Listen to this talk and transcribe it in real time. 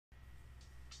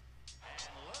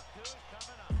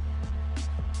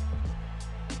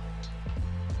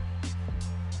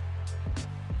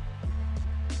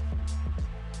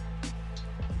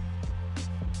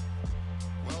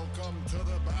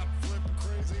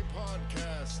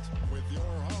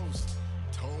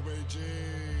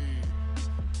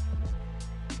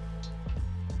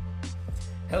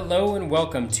Hello and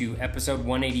welcome to episode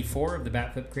 184 of the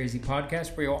Batflip Crazy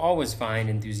podcast, where you'll always find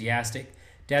enthusiastic,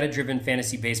 data-driven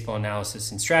fantasy baseball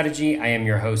analysis and strategy. I am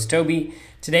your host, Toby.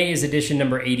 Today is edition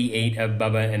number 88 of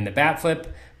Bubba and the Batflip.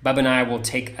 Bubba and I will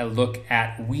take a look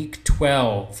at Week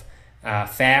 12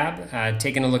 Fab,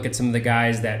 taking a look at some of the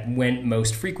guys that went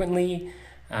most frequently,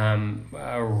 who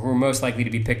are most likely to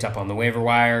be picked up on the waiver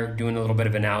wire, doing a little bit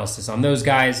of analysis on those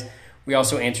guys. We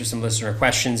also answer some listener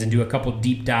questions and do a couple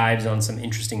deep dives on some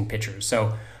interesting pitchers.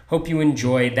 So hope you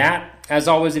enjoyed that. As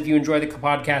always, if you enjoy the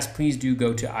podcast, please do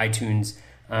go to iTunes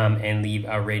and leave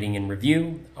a rating and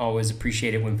review. Always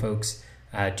appreciate it when folks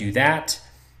do that.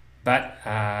 But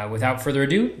without further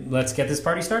ado, let's get this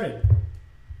party started.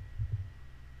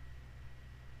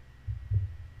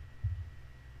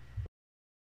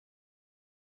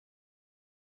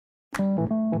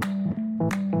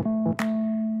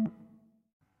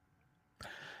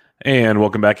 And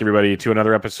welcome back, everybody, to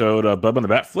another episode of Bubba and the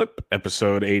Batflip,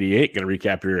 episode 88. Going to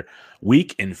recap your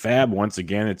week in Fab once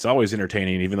again. It's always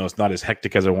entertaining, even though it's not as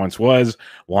hectic as it once was.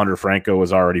 Wander Franco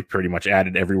was already pretty much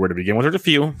added everywhere to begin with. There's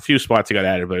a few spots he got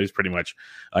added, but he's pretty much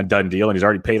a done deal, and he's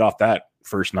already paid off that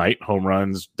first night. Home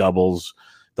runs, doubles.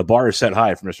 The bar is set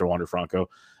high for Mr. Wander Franco.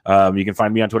 You can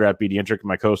find me on Twitter at BDintric, and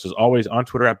my co-host is always on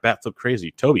Twitter at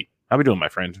BatFlipCrazy. Toby, how we doing, my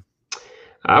friend?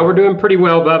 We're doing pretty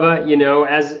well, Bubba. You know,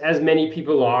 as many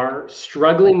people are,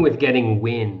 struggling with getting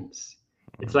wins.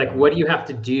 It's like, what do you have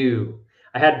to do?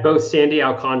 I had both Sandy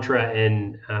Alcantara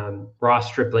and Ross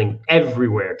Stripling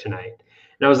everywhere tonight.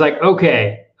 And I was like,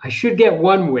 okay, I should get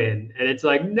one win. And it's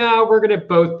like, no, we're going to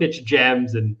both pitch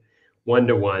gems and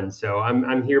 1-1. So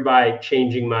I'm hereby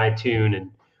changing my tune,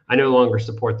 and I no longer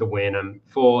support the win. I'm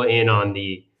full in on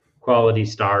the quality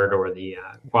start or the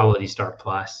quality start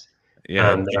plus.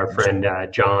 Yeah, that our friend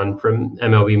John from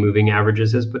MLB Moving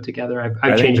Averages has put together.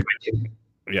 I've changed my tune.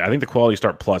 Yeah, I think the quality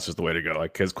start plus is the way to go.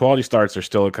 Like, because quality starts are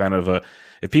still kind of a.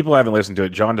 If people haven't listened to it,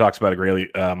 John talks about it greatly.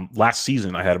 Last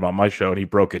season, I had him on my show, and he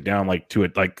broke it down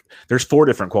there's 4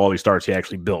 different quality starts he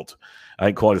actually built. I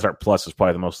think quality start plus is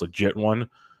probably the most legit one,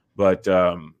 but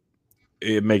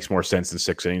it makes more sense than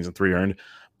 6 innings and 3 earned.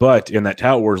 But in that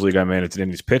Tout Wars league I'm in, it's an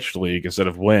innings pitched league instead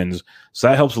of wins. So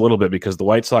that helps a little bit because the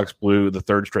White Sox blew the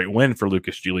 3rd straight win for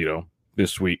Lucas Giolito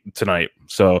tonight.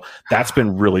 So that's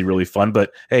been really, really fun.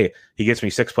 But hey, he gets me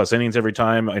 6+ innings every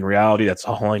time. In reality, that's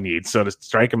all I need. So to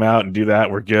strike him out and do that,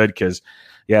 we're good because,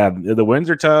 yeah, the wins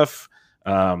are tough.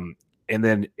 And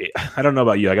then I don't know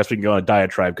about you. I guess we can go on a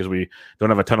diatribe because we don't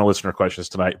have a ton of listener questions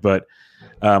tonight. But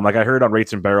like I heard on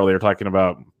Rates and Barrel, they were talking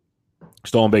about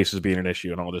stolen bases being an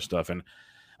issue and all this stuff. And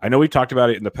I know we talked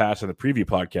about it in the past in the preview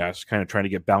podcast, kind of trying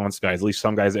to get balanced guys, at least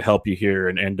some guys that help you here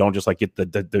and don't just like get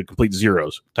the complete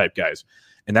zeros type guys.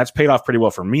 And that's paid off pretty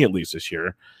well for me, at least this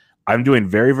year. I'm doing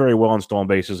very, very well in stolen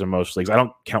bases in most leagues. I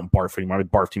don't count Barf anymore. My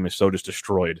Barf team is so just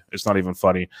destroyed. It's not even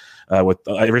funny.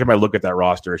 Every time I look at that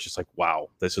roster, it's just like, wow,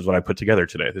 this is what I put together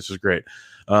today. This is great.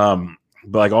 But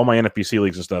like all my NFBC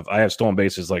leagues and stuff, I have stolen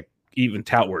bases, like even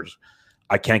Tout Wars.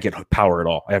 I can't get power at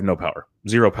all. I have no power.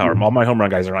 0 power. All my home run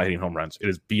guys are not hitting home runs. It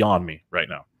is beyond me right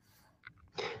now.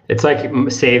 It's like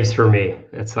saves for me.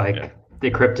 It's like the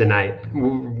kryptonite.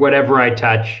 Whatever I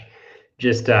touch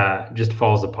just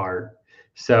falls apart.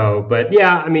 So, but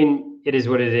yeah, I mean, it is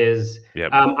what it is.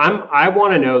 Yep. I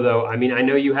want to know though. I mean, I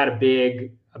know you had a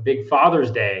big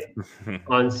Father's Day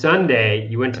on Sunday.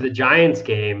 You went to the Giants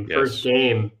game, first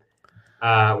game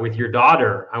with your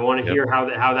daughter. I want to hear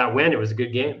how that went. It was a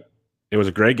good game. It was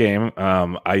a great game.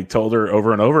 I told her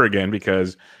over and over again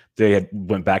because they had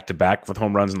went back to back with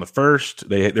home runs in the first.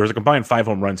 There was a combined 5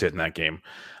 home runs hit in that game.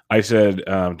 I said,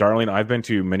 darling, I've been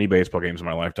to many baseball games in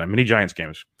my lifetime, many Giants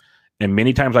games, and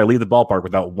many times I leave the ballpark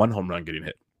without 1 home run getting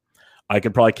hit. I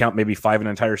could probably count maybe 5 an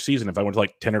entire season if I went to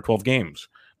like 10 or 12 games.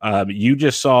 You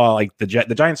just saw like the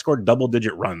Giants scored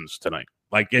double-digit runs tonight.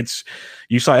 Like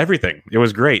you saw everything. It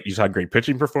was great. You saw great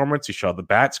pitching performance. You saw the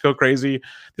bats go crazy.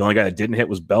 The only guy that didn't hit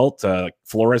was Belt.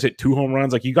 Flores hit 2 home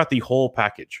runs. Like you got the whole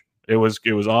package. It was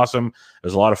awesome. It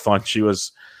was a lot of fun. She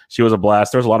was a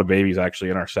blast. There was a lot of babies actually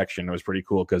in our section. It was pretty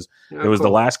cool because it was the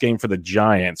last game for the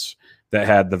Giants that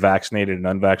had the vaccinated and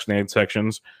unvaccinated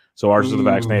sections. So ours is the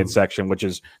vaccinated section, which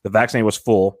is the vaccinated was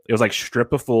full. It was like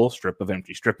strip of full, strip of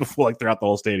empty, strip of full, like throughout the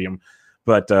whole stadium.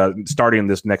 But starting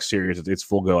this next series, it's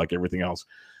full go like everything else.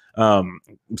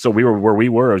 So we were where we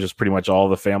were. It was just pretty much all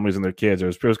the families and their kids.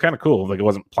 It was kind of cool. Like it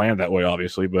wasn't planned that way,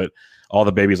 obviously, but all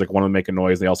the babies like wanted to make a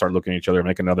noise. They all started looking at each other,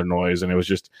 make another noise, and it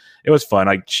was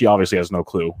fun. She obviously has no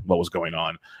clue what was going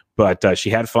on, but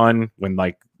she had fun when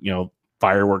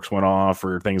fireworks went off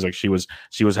or things. Like she was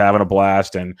having a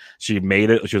blast and she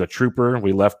made it. She was a trooper.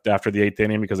 We left after the 8th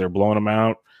inning because they were blowing them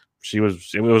out. it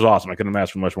was awesome. I couldn't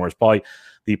ask for much more. It's probably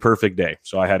the perfect day.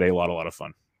 So I had a lot of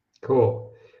fun.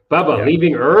 Cool. Bubba,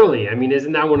 leaving early. I mean,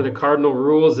 isn't that one of the cardinal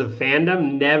rules of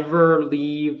fandom? Never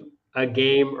leave a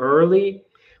game early.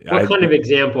 What kind of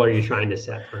example are you trying to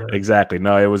set for her? Exactly.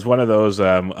 No, it was one of those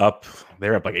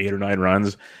they're up like 8 or 9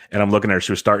 runs, and I'm looking at her.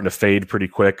 She was starting to fade pretty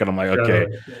quick, and I'm like, okay,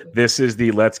 this is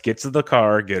let's get to the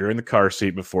car, get her in the car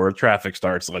seat before traffic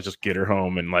starts. Let's just get her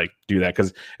home and like do that,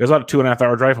 because it was about a 2.5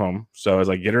 hour drive home. So I was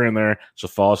like, get her in there, she'll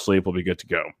fall asleep, we'll be good to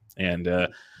go. And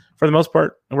for the most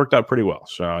part, it worked out pretty well.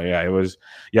 So yeah, it was.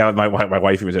 Yeah, my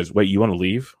wife even says, "Wait, you want to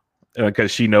leave?"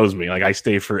 Because she knows me, like I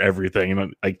stay for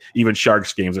everything, like even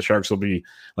Sharks games, the Sharks will be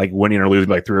like winning or losing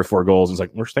by like 3 or 4 goals. And it's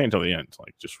like, we're staying until the end.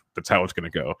 Like, just that's how it's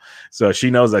going to go. So she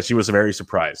knows that. She was very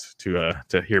surprised to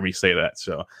hear me say that.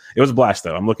 So it was a blast,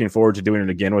 though. I'm looking forward to doing it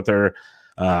again with her.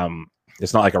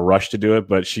 It's not like a rush to do it,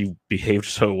 but she behaved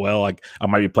so well. Like I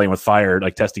might be playing with fire,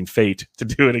 like testing fate to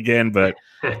do it again. But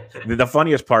the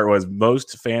funniest part was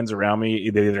most fans around me,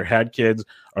 they either had kids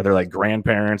or they're like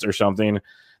grandparents or something.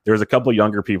 There was a couple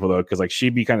younger people, though, because like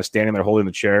she'd be kind of standing there holding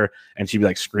the chair and she'd be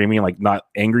like screaming, like not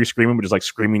angry screaming, but just like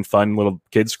screaming, fun little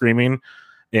kids screaming.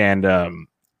 And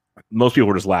most people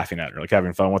were just laughing at her, like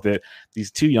having fun with it. These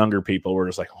 2 younger people were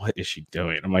just like, what is she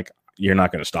doing? I'm like, you're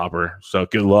not going to stop her. So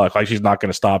good luck. Like she's not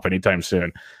going to stop anytime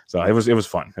soon. So it was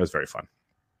fun. It was very fun.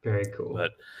 Very cool.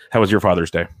 But how was your Father's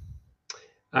Day?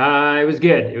 It was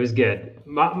good. It was good.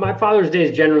 My Father's Day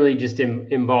is generally just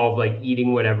involve like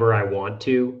eating whatever I want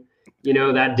to. You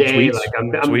know, that day, Sweets. like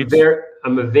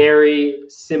I'm a very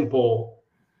simple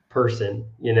person,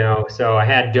 you know. So I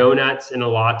had donuts and a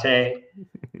latte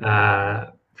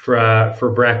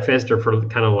for breakfast or for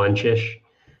kind of lunchish,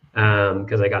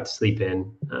 because I got to sleep in,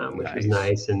 which was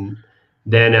nice. And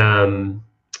then I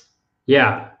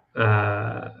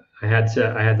had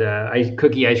the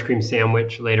cookie ice cream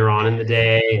sandwich later on in the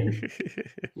day, and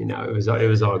you know, it was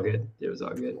all good. It was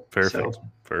all good. Perfect. So,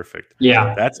 perfect.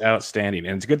 Yeah, that's outstanding,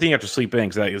 and it's a good thing you have to sleep in,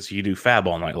 because you do fab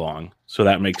all night long, so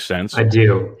that makes sense. I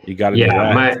do. You got to do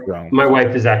that. My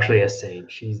wife is actually a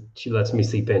saint. She lets me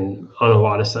sleep in on a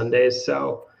lot of Sundays.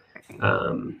 So,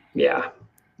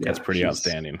 that's pretty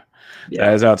outstanding. Yeah.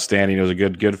 That is outstanding. It was a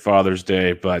good Father's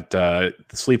Day, but the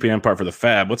sleeping in part for the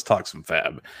fab. Let's talk some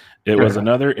fab. It was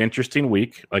another interesting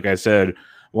week. Like I said,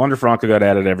 Wander Franco got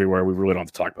added everywhere. We really don't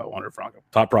have to talk about Wander Franco.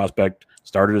 Top prospect,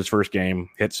 started his first game,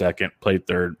 hit second, played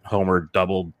third, homer,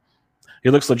 doubled. He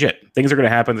looks legit. Things are going to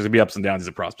happen. There's going to be ups and downs. He's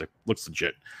a prospect. Looks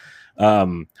legit.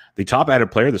 The top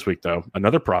added player this week, though,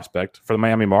 another prospect for the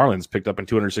Miami Marlins, picked up in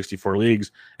 264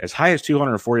 leagues, as high as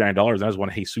 $249. That was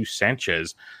one Jesus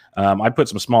Sanchez. I put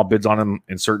some small bids on him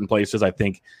in certain places. I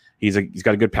think he's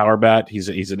got a good power bat. He's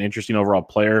an interesting overall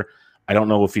player. I don't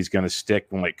know if he's going to stick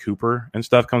when like Cooper and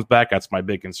stuff comes back. That's my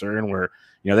big concern. Where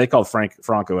they called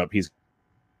Franco up. He's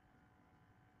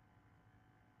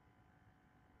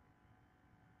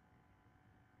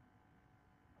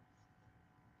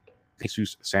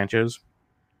Jesus Sanchez.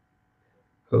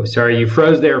 Oh, sorry, you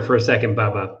froze there for a second,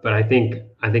 Bubba. But I think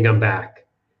I'm back.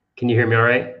 Can you hear me all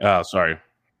right? Oh, sorry.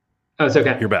 Oh, it's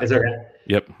okay. You're back. It's okay.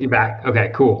 Yep. You're back.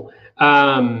 Okay, cool.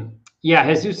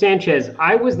 Jesus Sanchez.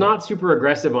 I was not super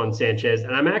aggressive on Sanchez,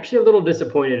 and I'm actually a little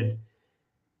disappointed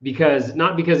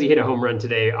not because he hit a home run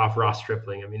today off Ross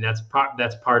Stripling. I mean, that's part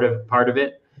of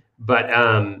it. But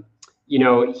he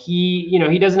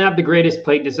doesn't have the greatest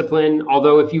plate discipline.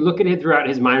 Although if you look at it throughout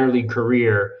his minor league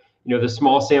career, the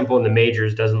small sample in the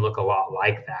majors doesn't look a lot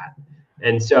like that.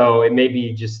 And so it may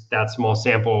be just that small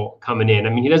sample coming in.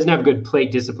 I mean, he doesn't have good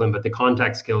plate discipline, but the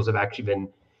contact skills have actually been,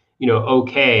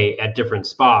 okay at different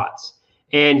spots.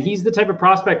 And he's the type of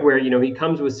prospect where, he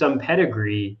comes with some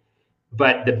pedigree,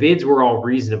 but the bids were all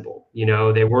reasonable.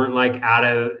 They weren't like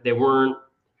they weren't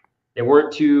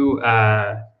too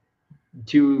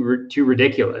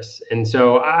ridiculous. And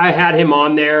so I had him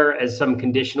on there as some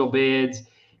conditional bids.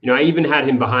 I even had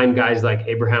him behind guys like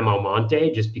Abraham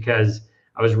Almonte, just because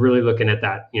I was really looking at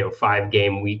that,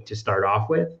 5-game week to start off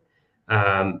with.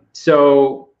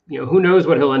 So, who knows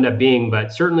what he'll end up being,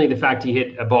 but certainly the fact he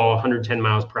hit a ball 110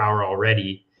 miles per hour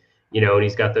already, and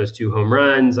he's got those 2 home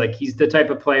runs, like he's the type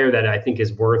of player that I think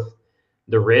is worth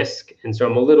the risk. And so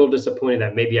I'm a little disappointed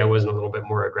that maybe I wasn't a little bit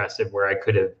more aggressive where I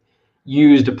could have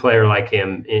used a player like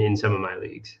him in some of my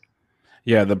leagues.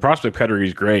 Yeah, the prospect pedigree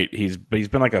is great. He's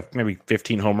been like a maybe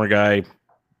 15 homer guy,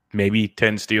 maybe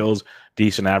 10 steals,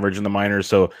 decent average in the minors.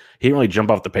 So he didn't really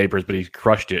jump off the papers, but he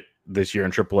crushed it this year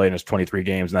in AAA in his 23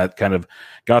 games. And that kind of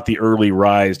got the early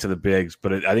rise to the bigs.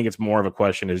 But I think it's more of a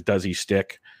question is, does he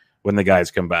stick when the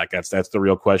guys come back? That's the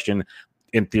real question.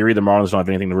 In theory, the Marlins don't have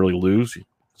anything to really lose.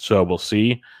 So we'll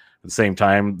see. At the same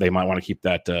time, they might want to keep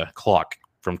that clock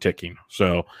from ticking.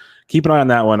 So keep an eye on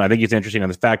that one. I think it's interesting.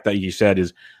 And the fact that you said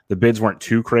is the bids weren't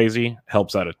too crazy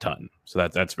helps out a ton. So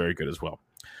that's very good as well.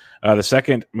 The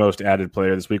second most added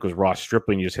player this week was Ross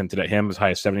Stripling. You just hinted at him as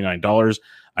high as $79.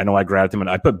 I know I grabbed him and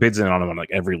I put bids in on him in like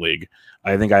every league.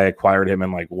 I think I acquired him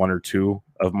in like 1 or 2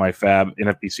 of my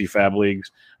NFBC Fab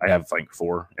leagues. I have like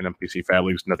 4 NFBC Fab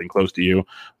leagues, nothing close to you.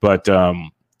 But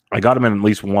I got him in at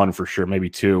least 1 for sure, maybe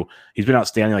 2. He's been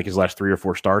outstanding like his last 3 or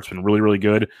 4 starts, been really, really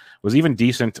good. Was even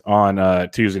decent on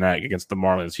Tuesday night against the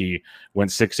Marlins. He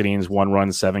went 6 innings, 1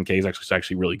 run, 7 Ks.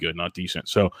 Actually really good, not decent.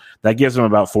 So that gives him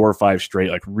about 4 or 5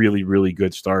 straight, like really, really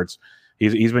good starts.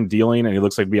 He's been dealing, and he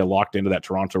looks like to be locked into that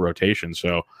Toronto rotation.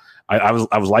 So I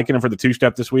was liking him for the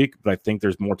 2-step this week, but I think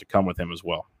there's more to come with him as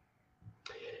well.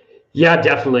 Yeah,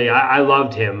 definitely. I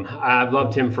loved him. I've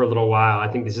loved him for a little while. I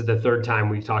think this is the 3rd time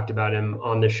we've talked about him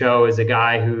on the show as a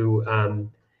guy who,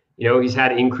 he's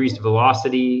had increased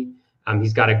velocity.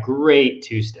 He's got a great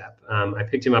 2-step. I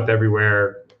picked him up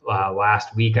everywhere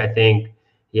last week, I think.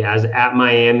 He has at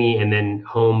Miami and then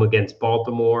home against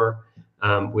Baltimore,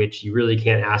 which you really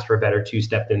can't ask for a better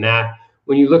 2-step than that.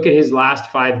 When you look at his last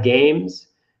 5 games,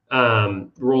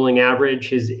 rolling average,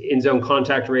 his in-zone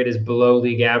contact rate is below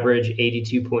league average,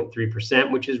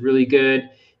 82.3%, which is really good.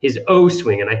 His O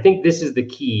swing, and I think this is the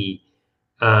key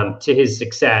to his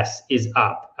success, is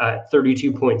up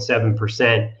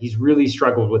 32.7%. He's really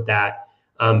struggled with that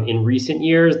in recent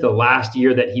years. The last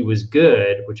year that he was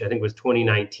good, which I think was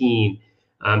 2019,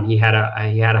 he had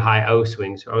a high O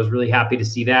swing. So I was really happy to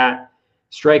see that.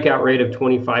 Strikeout rate of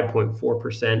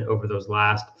 25.4% over those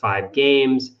last 5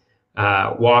 games.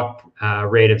 Walk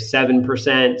rate of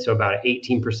 7%, so about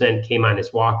 18% K-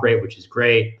 walk rate, which is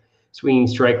great. Swinging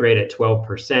strike rate at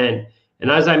 12%. And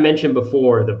as I mentioned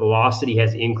before, the velocity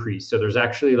has increased. So there's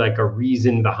actually like a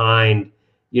reason behind,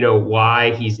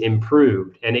 why he's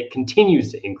improved, and it continues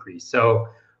to increase. So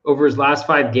over his last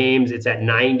 5 games, it's at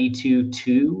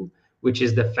 92.2, which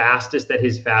is the fastest that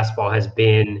his fastball has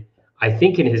been, I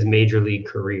think, in his major league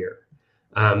career.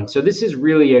 So this is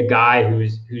really a guy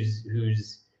who's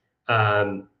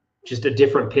just a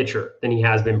different pitcher than he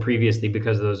has been previously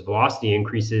because of those velocity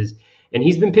increases. And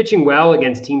he's been pitching well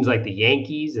against teams like the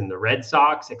Yankees and the Red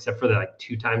Sox, except for like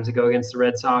 2 times ago against the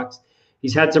Red Sox.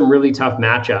 He's had some really tough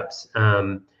matchups.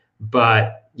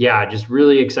 But yeah, just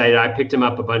really excited. I picked him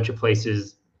up a bunch of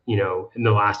places, in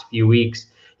the last few weeks.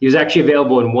 He was actually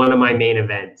available in one of my main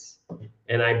events.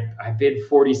 And I bid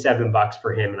 $47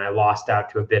 for him, and I lost out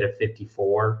to a bid of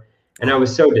 54. And I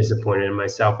was so disappointed in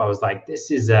myself. I was like, this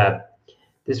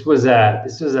was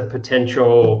a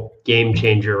potential game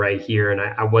changer right here, and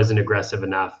I wasn't aggressive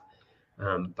enough.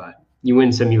 But you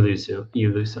win some, you lose some.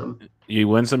 You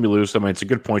win some, you lose some. It's a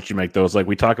good point you make, though. It's like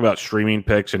we talk about streaming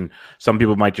picks, and some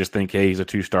people might just think, hey, he's a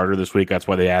 2-starter this week. That's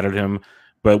why they added him.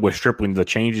 But with Stripling, the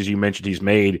changes you mentioned he's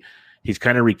made, he's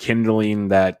kind of rekindling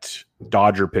that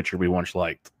Dodger pitcher we once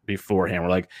liked beforehand. We're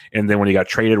like, and then when he got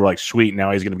traded, we're like, sweet,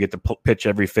 now he's going to get to pitch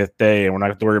every 5th day, and we're not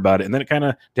going to worry about it. And then it kind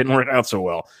of didn't work out so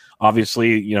well.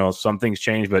 Obviously, some things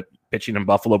changed, but pitching in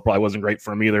Buffalo probably wasn't great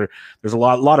for him either. There's a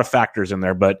lot of factors in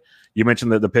there, but you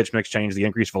mentioned that the pitch mix change, the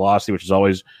increased velocity, which is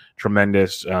always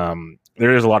tremendous.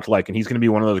 There is a lot to like, and he's going to be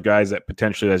one of those guys that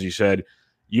potentially, as you said,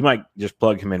 you might just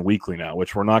plug him in weekly now,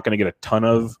 which we're not going to get a ton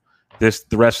of the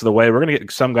rest of the way. We're going to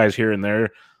get some guys here and there,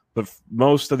 but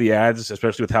most of the ads,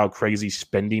 especially with how crazy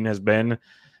spending has been,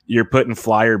 you're putting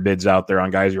flyer bids out there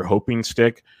on guys you're hoping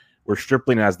stick. Where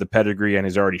Stripling has the pedigree and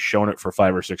he's already shown it for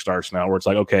 5 or 6 starts now, where it's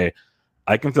like, okay,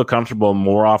 I can feel comfortable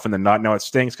more often than not. Now it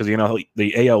stinks because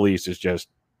the AL East is just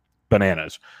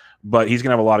bananas, but he's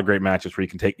gonna have a lot of great matches where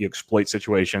you exploit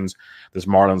situations. This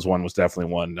Marlins one was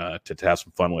definitely one to have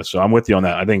some fun with. So I'm with you on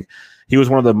that. I think he was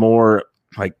one of the more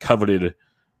like coveted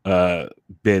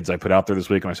bids I put out there this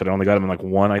week, and I said I only got him in like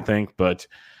 1, I think, but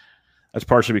that's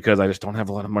partially because I just don't have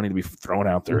a lot of money to be thrown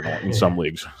out there in some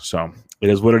leagues. So it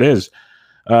is what it is.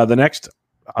 The next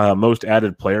most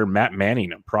added player, Matt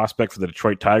Manning, a prospect for the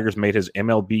Detroit Tigers, made his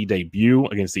MLB debut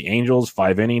against the Angels.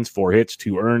 5 innings, 4 hits,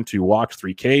 2 earned, 2 walks,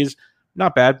 3 Ks.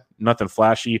 Not bad, nothing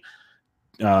flashy.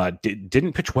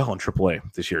 Didn't pitch well in AAA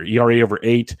this year. ERA over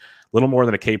 8, a little more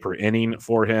than a K per inning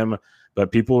for him.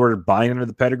 But people were buying into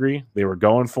the pedigree. They were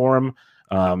going for him.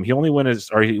 He went as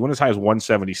high as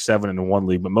 177 in one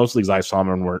league, but most leagues I saw him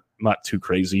in were not too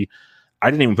crazy. I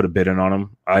didn't even put a bid in on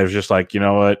him. I was just like, you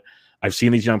know what? I've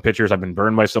seen these young pitchers. I've been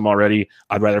burned by some already.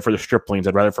 I'd rather for the Striplings.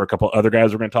 I'd rather for a couple other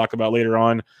guys we're going to talk about later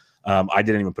on. I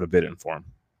didn't even put a bid in for him.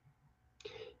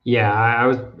 Yeah, I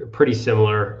was pretty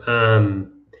similar.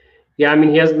 He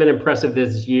hasn't been impressive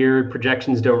this year.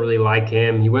 Projections don't really like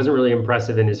him. He wasn't really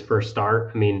impressive in his first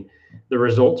start. I mean, the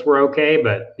results were okay,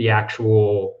 but the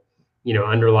actual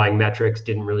underlying metrics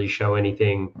didn't really show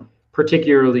anything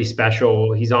particularly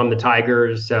special. He's on the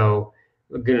Tigers, so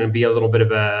going to be a little bit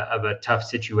of a tough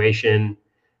situation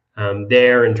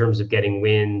there in terms of getting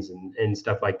wins and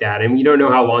stuff like that. And we don't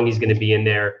know how long he's going to be in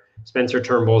there. Spencer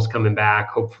Turnbull's coming back,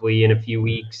 hopefully in a few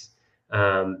weeks.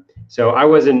 So I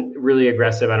wasn't really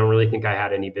aggressive. I don't really think I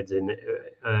had any bids in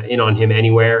on him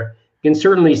anywhere. You can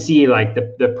certainly see like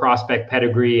the prospect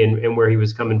pedigree and where he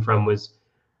was coming from was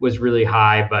really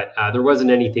high, but there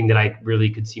wasn't anything that I really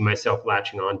could see myself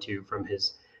latching onto from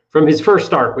his first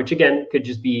start, which again could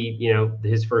just be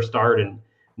his first start and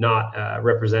not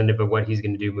representative of what he's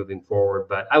going to do moving forward.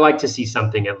 But I like to see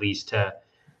something at least to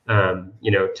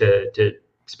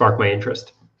spark my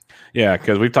interest. Yeah,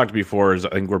 because we've talked before, I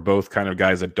think we're both kind of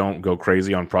guys that don't go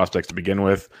crazy on prospects to begin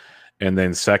with. And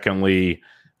then secondly,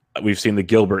 we've seen the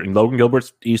Gilbert, and Logan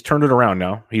Gilbert's, he's turned it around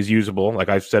now. He's usable. Like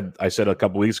I said a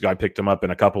couple weeks ago, I picked him up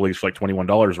in a couple weeks for like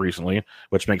 $21 recently,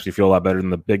 which makes me feel a lot better than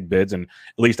the big bids. And at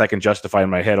least I can justify in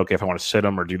my head, okay, if I want to sit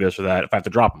him or do this or that, if I have to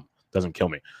drop him, it doesn't kill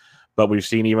me. But we've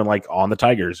seen even like on the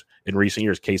Tigers in recent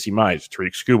years, Casey Mize,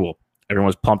 Tariq Skubal, everyone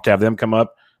was pumped to have them come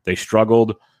up. They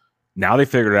struggled. Now they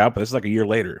figured it out, but this is like a year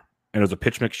later. And it was a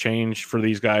pitch mix change for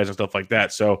these guys and stuff like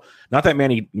that. So not that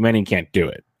Manning can't do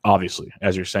it, obviously,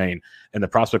 as you're saying. And the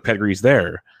prospect pedigree's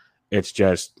there. It's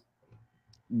just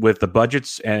with the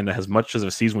budgets and as much as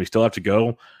a season we still have to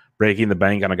go, breaking the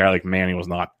bank on a guy like Manning was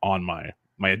not on my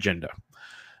agenda.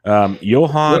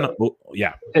 Johan,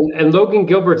 yeah. And Logan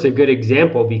Gilbert's a good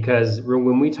example because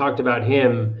when we talked about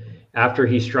him after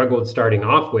he struggled starting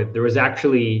off with, there was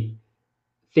actually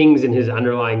things in his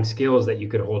underlying skills that you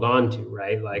could hold on to,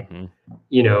 right? Like,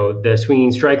 the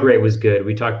swinging strike rate was good.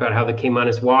 We talked about how the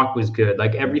K-minus walk was good.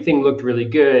 Like everything looked really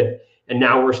good. And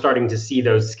now we're starting to see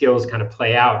those skills kind of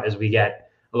play out as we get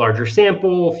a larger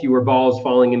sample, fewer balls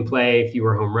falling in play,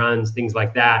 fewer home runs, things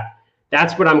like that.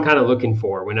 That's what I'm kind of looking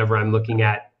for whenever I'm looking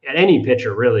at any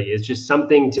pitcher, really, is just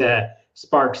something to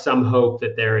spark some hope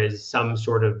that there is some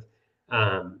sort of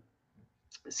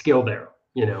skill there,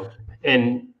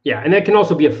 and yeah, and that can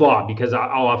also be a flaw because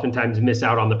I'll oftentimes miss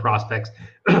out on the prospects,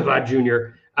 Vlad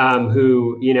Jr.,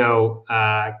 who,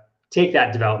 take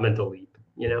that developmental leap,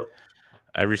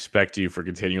 I respect you for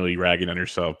continually ragging on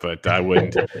yourself, but I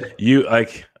wouldn't.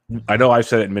 I know I've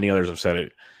said it and many others have said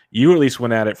it. You at least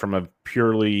went at it from a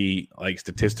purely like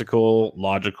statistical,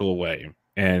 logical way.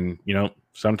 And,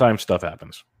 sometimes stuff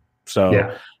happens. So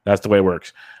yeah. That's the way it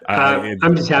works.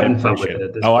 I'm just having fun with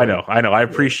it. Oh, point. I know. I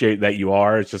appreciate that you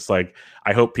are. It's just like,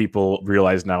 I hope people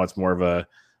realize now it's more of a,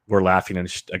 we're laughing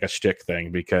and like a shtick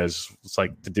thing because it's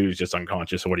like the dude's just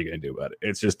unconscious. So what are you going to do about it?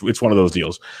 It's one of those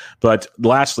deals. But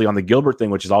lastly, on the Gilbert thing,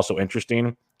 which is also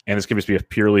interesting, and this can just be a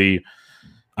purely,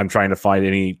 I'm trying to find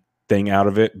anything out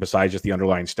of it besides just the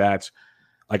underlying stats.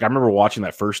 Like I remember watching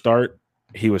that first start.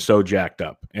 He was so jacked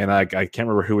up, and I can't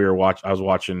remember who we were watching. I was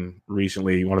watching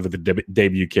recently one of the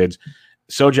debut kids,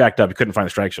 so jacked up he couldn't find the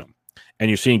strike zone. And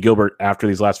you're seeing Gilbert after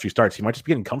these last few starts, he might just be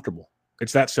getting comfortable.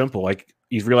 It's that simple. Like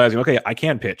he's realizing, okay, I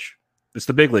can pitch. It's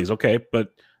the big leagues, okay,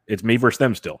 but it's me versus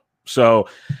them still. So,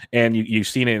 and you've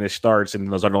seen it in his starts, and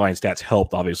those underlying stats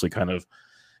helped obviously kind of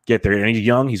get there. And he's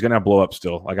young; he's going to blow up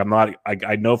still. Like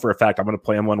I know for a fact I'm going to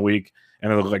play him 1 week,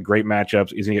 and it'll look like great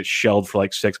matchups. He's going to get shelled for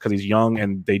like 6 because he's young,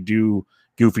 and they do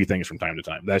goofy things from time to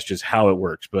time. That's just how it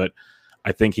works. But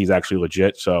I think he's actually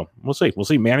legit. So we'll see. We'll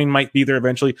see. Manning might be there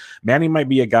eventually. Manning might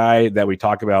be a guy that we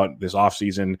talk about this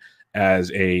offseason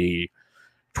as a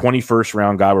 21st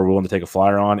round guy we're willing to take a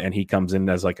flyer on, and he comes in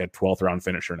as like a 12th round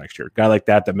finisher next year. Guy like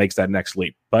that makes that next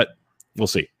leap. But we'll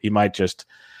see. He might just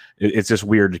 – it's just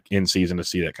weird in season to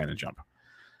see that kind of jump.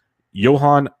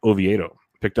 Johan Oviedo.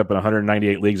 Picked up in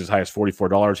 198 leagues as high as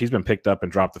 $44. He's been picked up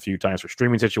and dropped a few times for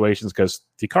streaming situations because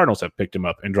the Cardinals have picked him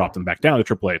up and dropped him back down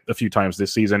to AAA a few times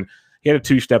this season. He had a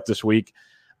 2-step this week.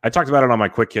 I talked about it on my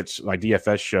Quick Hits, my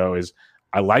DFS show, is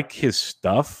I like his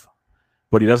stuff,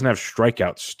 but he doesn't have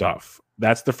strikeout stuff.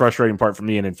 That's the frustrating part for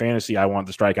me. And in fantasy, I want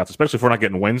the strikeouts, especially if we're not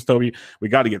getting wins, Toby. We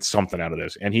got to get something out of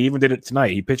this. And he even did it tonight.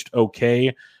 He pitched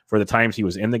okay for the times he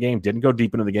was in the game, didn't go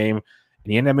deep into the game.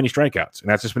 And he didn't have many strikeouts.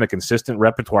 And that's just been a consistent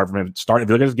repertoire from him. If you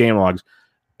look at his game logs,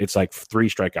 it's like 3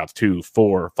 strikeouts, 2,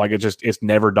 4. Like it's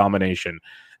never domination.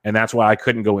 And that's why I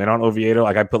couldn't go in on Oviedo.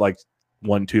 Like I put like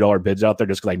 $1, $2 bids out there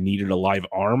just because I needed a live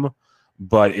arm.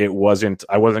 But I wasn't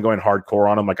going hardcore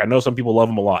on him. Like I know some people love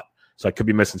him a lot. So I could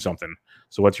be missing something.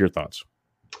 So what's your thoughts?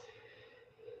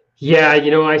 Yeah,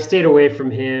 I stayed away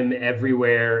from him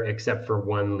everywhere except for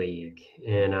one league.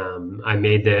 And I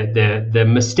made the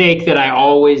mistake that I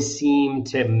always seem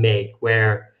to make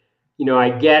where, I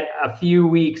get a few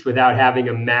weeks without having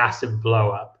a massive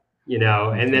blow up,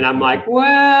 and then I'm like,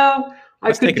 well,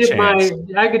 Let's take a chance.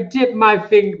 I could dip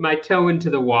my toe into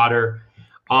the water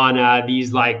on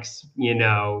these, like,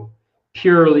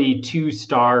 purely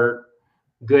two-start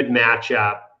good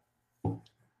matchup,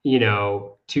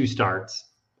 two starts.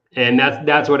 And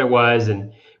that's what it was.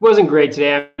 And it wasn't great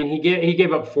today. I mean, he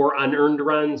gave up 4 unearned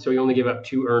runs, so he only gave up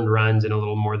 2 earned runs in a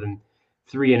little more than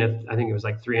I think it was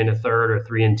like 3 1/3 or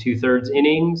 3 2/3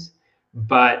 innings.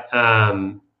 But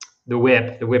the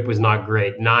whip was not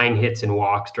great. 9 hits and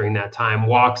walks during that time.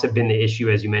 Walks have been the issue,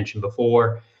 as you mentioned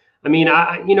before. I mean,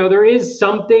 there is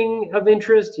something of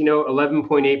interest.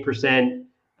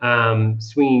 11.8%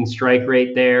 swinging strike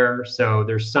rate there. So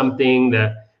there's something.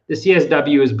 The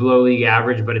CSW is below league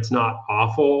average, but it's not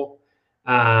awful.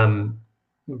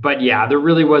 But yeah, there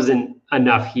really wasn't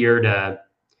enough here to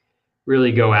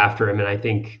really go after him. And I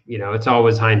think, it's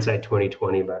always hindsight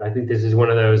 2020, but I think this is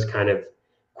one of those kind of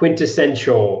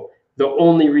quintessential, the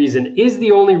only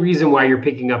reason why you're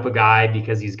picking up a guy,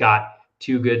 because he's got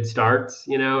 2 good starts,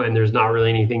 and there's not really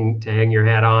anything to hang your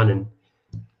hat on. And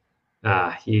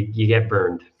you get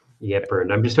burned.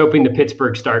 I'm just hoping the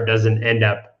Pittsburgh start doesn't end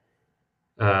up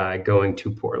going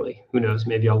too poorly. Who knows?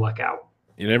 Maybe I'll luck out.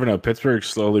 You never know. Pittsburgh's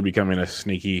slowly becoming a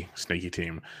sneaky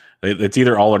team. It's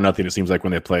either all or nothing. It seems like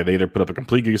when they play, they either put up a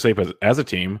complete goose egg as a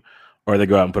team, or they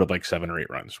go out and put up like 7 or 8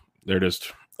 runs. They're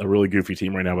just a really goofy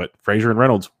team right now. But Frazier and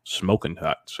Reynolds smoking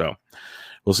hot. So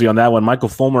we'll see on that one. Michael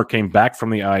Fulmer came back from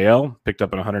the IL, picked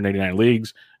up in 189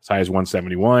 leagues, as high as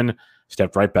 171,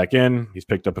 stepped right back in. He's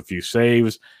picked up a few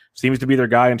saves. Seems to be their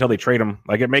guy until they trade him.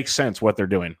 Like, it makes sense what they're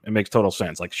doing. It makes total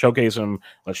sense. Like, showcase him.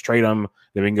 Let's trade him.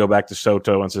 Then we can go back to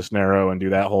Soto and Cisnero and do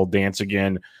that whole dance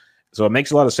again. So it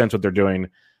makes a lot of sense what they're doing.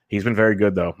 He's been very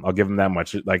good, though. I'll give him that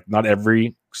much. Like, not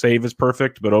every save is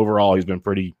perfect, but overall he's been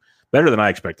pretty better than I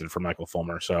expected for Michael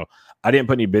Fulmer. So I didn't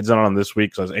put any bids on him this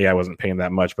week because I wasn't paying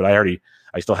that much, but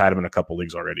I still had him in a couple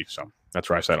leagues already. So that's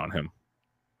where I sat on him.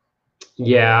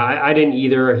 Yeah, I didn't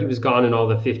either. He was gone in all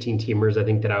the 15-teamers I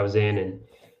think that I was in, and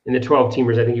in the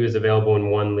 12-teamers I think he was available in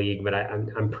 1 league, but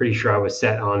I'm pretty sure I was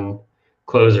set on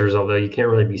closers, although you can't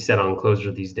really be set on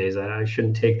closers these days. I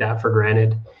shouldn't take that for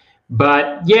granted.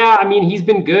 But yeah, I mean, he's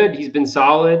been good. He's been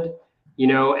solid.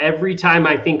 Every time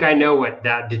I think I know what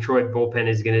that Detroit bullpen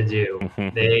is going to do,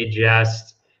 they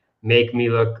just make me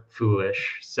look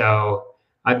foolish. So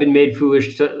I've been made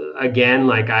foolish again.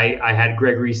 Like I had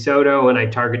Gregory Soto and I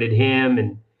targeted him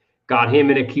and got him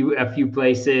in a few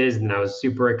places, and I was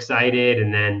super excited.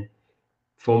 And then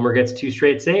Fulmer gets 2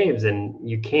 straight saves, and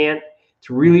it's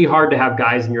really hard to have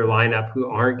guys in your lineup who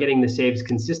aren't getting the saves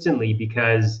consistently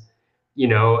because,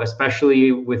 especially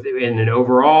in an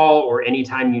overall or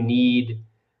anytime you need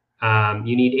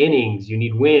innings, you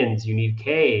need wins, you need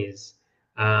Ks.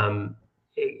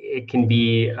 It can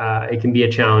be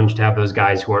a challenge to have those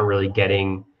guys who aren't really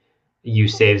getting you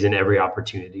saves in every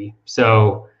opportunity.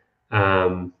 So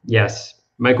yes,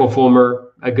 Michael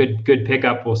Fulmer, a good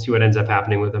pickup. We'll see what ends up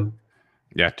happening with him.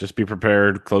 Yeah, just be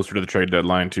prepared closer to the trade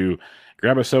deadline to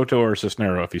grab a Soto or a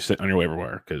Cisnero if you sit on your waiver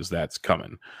wire, because that's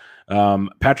coming.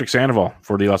 Patrick Sandoval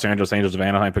for the Los Angeles Angels of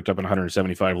Anaheim picked up in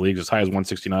 175 leagues, as high as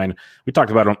 169. We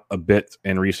talked about him a bit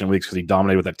in recent weeks because he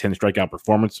dominated with that 10 strikeout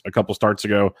performance a couple starts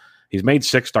ago. He's made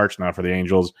 6 starts now for the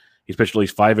Angels. He's pitched at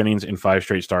least 5 innings in 5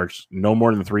 straight starts, no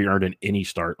more than 3 earned in any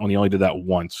start. Only did that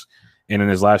once. And in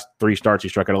his last 3 starts, he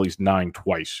struck out at least 9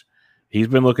 twice. He's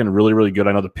been looking really, really good.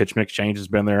 I know the pitch mix change has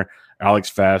been there. Alex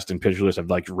Fast and Pitcherless have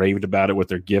raved about it with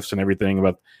their gifts and everything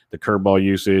about the curveball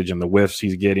usage and the whiffs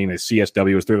he's getting. His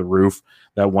CSW was through the roof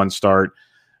that one start.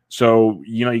 So,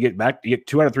 you get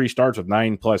 2 out of 3 starts with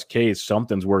 9+ Ks.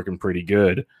 Something's working pretty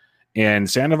good. And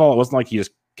Sandoval, it wasn't like he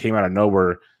just came out of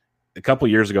nowhere. A couple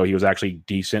years ago, he was actually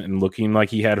decent and looking like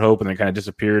he had hope, and then kind of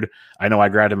disappeared. I know I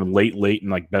grabbed him late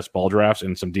in best ball drafts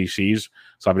and some DCs,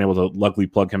 so I've been able to luckily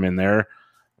plug him in there.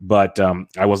 But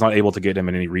I was not able to get him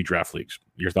in any redraft leagues.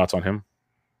 Your thoughts on him?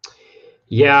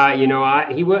 Yeah, he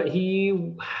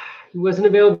wasn't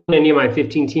available in any of my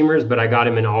 15-teamers, but I got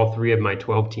him in all 3 of my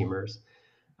 12-teamers.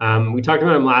 We talked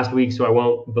about him last week, so I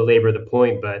won't belabor the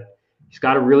point, but he's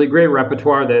got a really great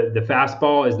repertoire. The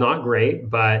fastball is not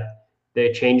great, but the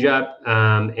changeup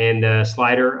and the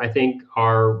slider, I think,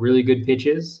 are really good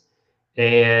pitches.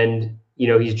 And,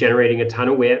 he's generating a ton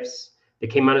of whiffs. The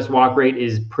K-minus walk rate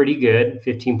is pretty good,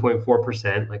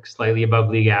 15.4%, like slightly above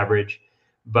league average.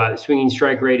 But swinging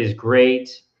strike rate is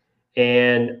great.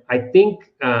 And I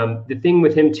think the thing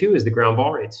with him, too, is the ground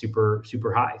ball rate super,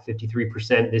 super high,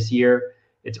 53% this year.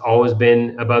 It's always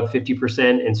been above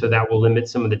 50%. And so that will limit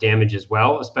some of the damage as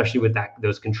well, especially with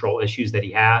those control issues that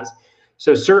he has.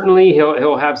 So certainly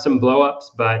he'll have some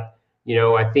blowups, but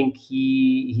I think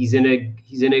he's in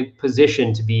a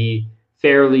position to be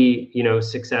fairly,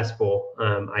 successful,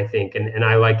 I think, and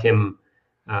I like him.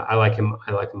 I like him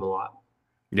a lot.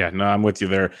 Yeah, no, I'm with you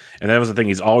there. And that was the thing.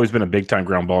 He's always been a big time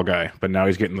ground ball guy, but now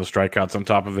he's getting those strikeouts on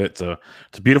top of it. So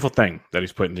it's a beautiful thing that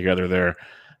he's putting together there.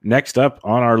 Next up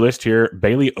on our list here,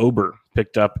 Bailey Ober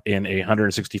picked up in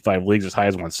 165 leagues as high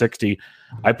as 160.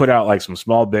 I put out like some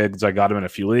small bids. I got him in a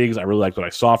few leagues. I really liked what I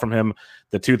saw from him.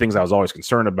 The two things I was always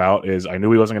concerned about is I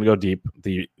knew he wasn't going to go deep.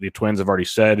 The Twins have already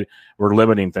said we're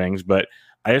limiting things, but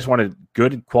I just wanted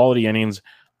good quality innings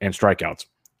and strikeouts.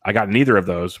 I got neither of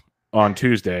those on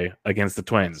Tuesday against the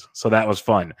Twins. So that was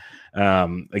fun.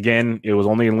 Again, it was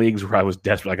only in leagues where I was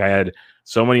desperate. Like I had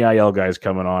so many IL guys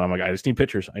coming on. I'm like, I just need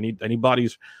pitchers. I need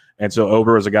bodies. And so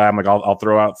Ober was a guy. I'm like, I'll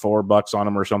throw out $4 on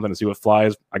him or something to see what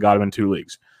flies. I got him in 2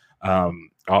 leagues.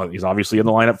 He's obviously in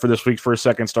the lineup for this week for a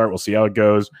second start. We'll see how it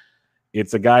goes.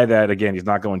 It's a guy that, again, he's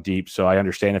not going deep. So I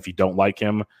understand if you don't like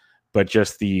him, but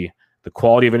just the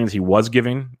quality of innings he was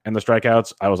giving and the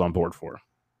strikeouts, I was on board for.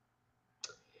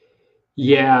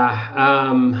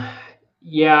 Yeah.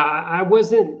 I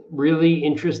wasn't really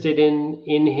interested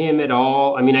in him at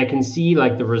all. I mean, I can see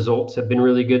like the results have been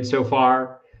really good so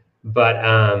far, but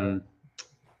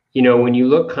when you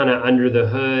look kind of under the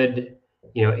hood,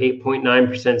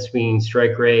 8.9% swinging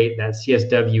strike rate, that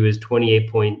CSW is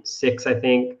 28.6, I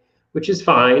think, which is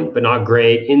fine, but not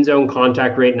great. In zone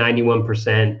contact rate,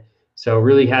 91%. So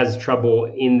really has trouble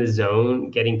in the zone,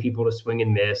 getting people to swing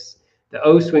and miss. The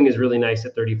O swing is really nice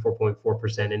at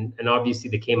 34.4%. And obviously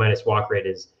the K- walk rate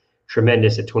is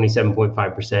tremendous at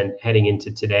 27.5% heading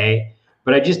into today.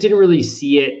 But I just didn't really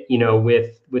see it,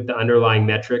 with the underlying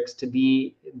metrics to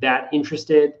be that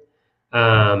interested.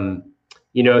 So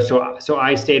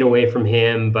I stayed away from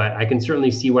him, but I can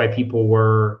certainly see why people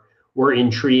were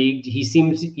intrigued. He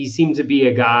seems to be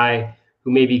a guy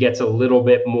who maybe gets a little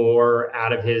bit more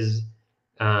out of his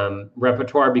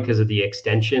repertoire because of the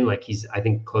extension. Like he's, I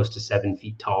think, close to 7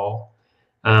 feet tall.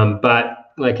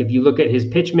 But like if you look at his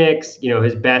pitch mix,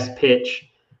 his best pitch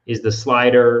is the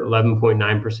slider,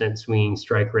 11.9% swinging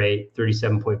strike rate,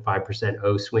 37.5%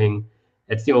 O swing.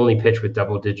 That's the only pitch with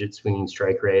double-digit swinging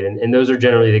strike rate, and those are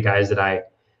generally the guys that I,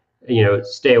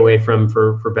 stay away from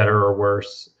for better or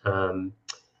worse. And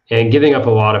giving up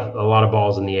a lot of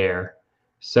balls in the air.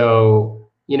 So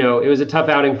it was a tough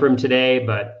outing for him today,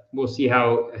 but we'll see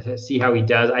how he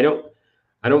does. I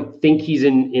don't think he's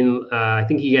in. I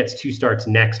think he gets 2 starts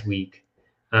next week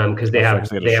because they have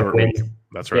Wednesday.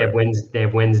 That's right. They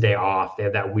have Wednesday off. They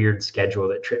have that weird schedule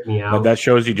that tripped me out. But that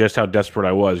shows you just how desperate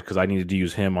I was because I needed to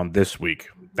use him on this week.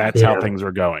 That's how things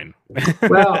are going.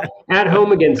 Well, at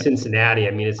home against Cincinnati,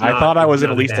 I mean, I thought I was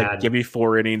at least a give me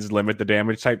 4 innings, limit the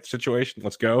damage type situation.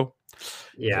 Let's go.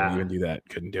 Yeah. Couldn't even do that.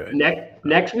 Couldn't do it.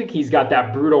 Next week, he's got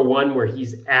that brutal one where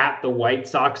he's at the White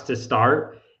Sox to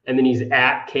start, and then he's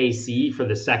at KC for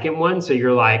the second one. So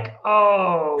you're like,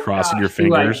 oh, crossing your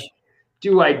fingers.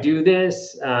 Do I do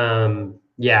this?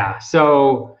 Yeah.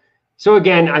 So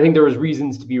again, I think there was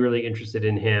reasons to be really interested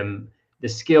in him. The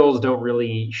skills don't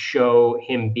really show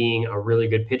him being a really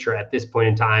good pitcher at this point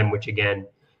in time, which again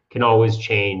can always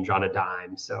change on a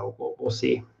dime. So we'll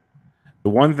see.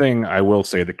 The one thing I will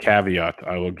say, the caveat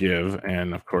I will give,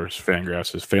 and of course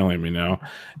Fangraphs is failing me now,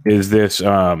 is this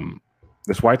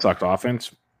White Sox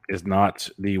offense is not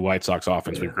the White Sox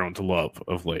offense we've grown to love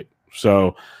of late.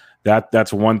 So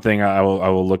that's one thing I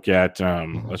will look at.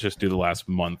 Let's just do the last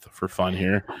month for fun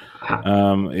here.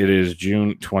 It is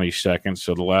June 22nd,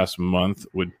 so the last month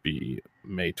would be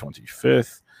May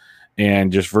 25th.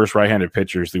 And just versus right-handed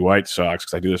pitchers, the White Sox,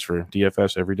 because I do this for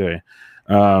DFS every day,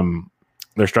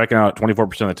 they're striking out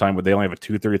 24% of the time, but they only have a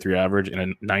 233 average and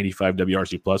a 95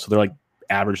 WRC plus. So they're like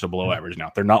average to below average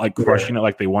now. They're not like crushing it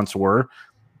like they once were.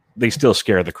 They still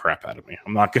scare the crap out of me.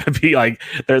 I'm not going to be like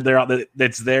they're out.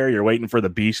 It's there. You're waiting for the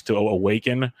beast to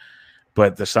awaken,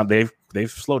 but they've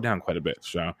slowed down quite a bit.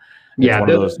 So yeah,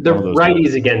 the righties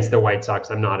guys against the White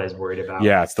Sox, I'm not as worried about.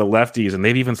 Yeah, it's the lefties, and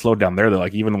they've even slowed down there. They're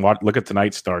like even look at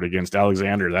tonight's start against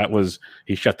Alexander.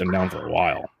 He shut them down for a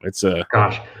while. It's a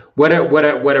gosh, what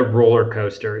a roller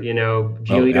coaster.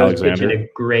 Giolito's pitching a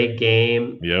great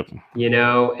game. Yep.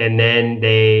 And then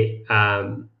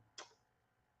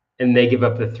they give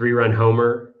up the 3-run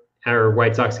homer, or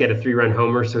White Sox get a 3-run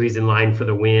homer, so he's in line for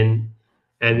the win.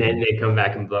 And then they come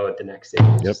back and blow it the next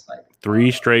inning. Yep. 3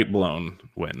 straight blown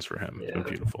wins for him. Yeah.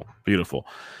 Beautiful. Beautiful.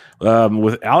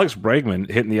 With Alex Bregman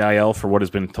hitting the IL for what has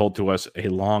been told to us a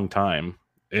long time,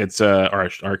 it's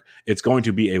going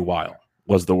to be a while,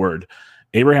 was the word.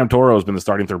 Abraham Toro has been the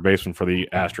starting third baseman for the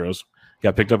Astros.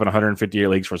 Got picked up in 158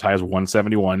 leagues for as high as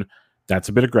 171. That's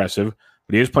a bit aggressive,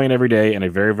 but he is playing every day in a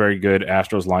very, very good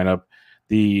Astros lineup.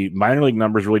 The minor league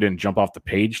numbers really didn't jump off the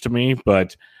page to me,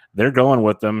 but they're going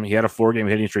with them. He had a 4-game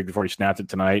hitting streak before he snapped it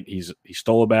tonight. He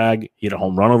stole a bag. He had a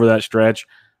home run over that stretch.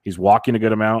 He's walking a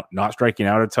good amount, not striking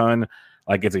out a ton.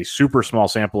 Like, it's a super small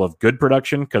sample of good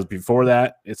production, because before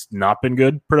that, it's not been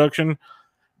good production.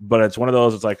 But it's one of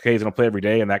those, it's like, hey, he's going to play every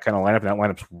day, and that kind of lineup, and that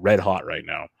lineup's red hot right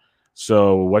now.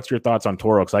 So what's your thoughts on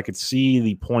Toro? Because I could see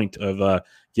the point of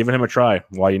giving him a try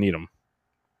while you need him.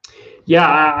 Yeah,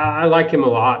 I like him a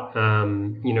lot.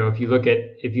 If you look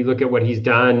at what he's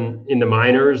done in the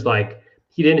minors, like,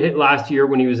 he didn't hit last year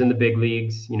when he was in the big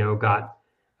leagues,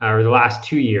 or the last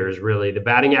 2 years, really. The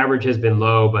batting average has been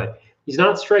low, but he's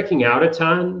not striking out a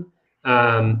ton.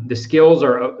 The skills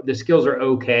are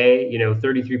okay,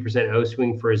 33% O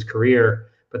swing for his career,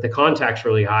 but the contact's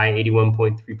really high,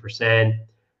 81.3%,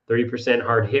 30%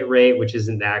 hard hit rate, which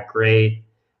isn't that great.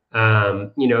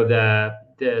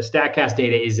 The StatCast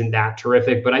data isn't that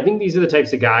terrific, but I think these are the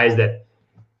types of guys that,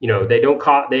 they don't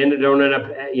end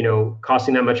up,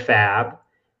 costing that much fab.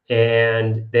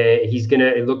 And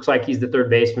it looks like he's the third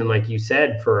baseman, like you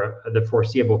said, for the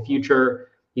foreseeable future.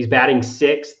 He's batting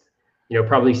sixth,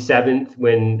 probably seventh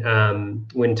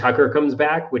when Tucker comes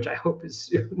back, which I hope is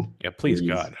soon. Yeah, please,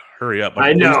 God, hurry up!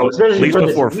 I know, especially for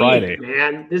before this Friday, week,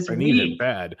 man. This I week, need it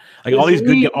bad. Like all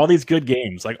these good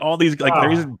games, like all these, like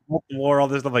there's war, all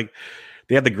this stuff. Like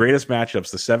they have the greatest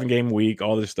matchups, the 7-game week,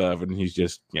 all this stuff, and he's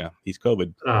just he's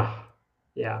COVID.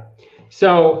 Yeah.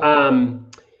 So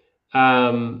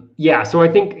so I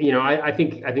think I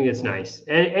think it's nice,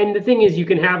 and the thing is, you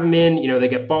can have them in. They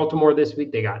get Baltimore this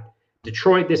week, they got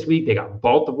Detroit this week, they got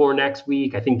Baltimore next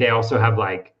week. I think they also have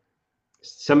like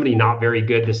somebody not very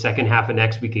good the second half of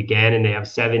next week again, and they have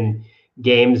 7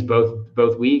 games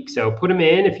both weeks. So put him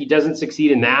in. If he doesn't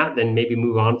succeed in that, then maybe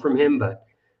move on from him. But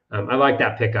I like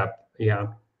that pickup. Yeah,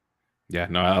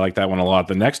 no, I like that one a lot.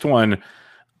 The next one,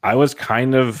 I was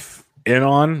kind of in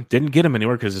on, didn't get him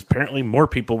anywhere because apparently more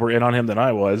people were in on him than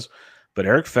I was. But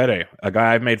Erick Fedde, a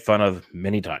guy I've made fun of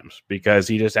many times because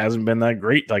he just hasn't been that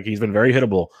great. Like, he's been very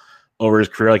hittable over his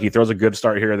career. Like, he throws a good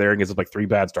start here or there and gets up like 3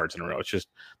 bad starts in a row. It's just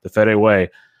the Fedde way.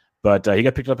 But he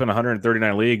got picked up in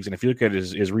 139 leagues, and if you look at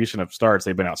his recent starts,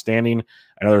 they've been outstanding.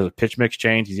 I know there's a pitch mix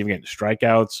change. He's even getting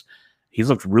strikeouts. He's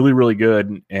looked really, really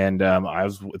good. And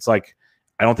it's like,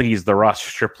 I don't think he's the Ross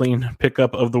Stripling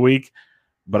pickup of the week,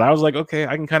 but I was like, okay,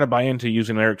 I can kind of buy into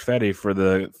using Erick Fedde for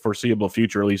the foreseeable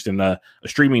future, at least in a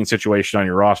streaming situation on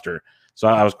your roster. So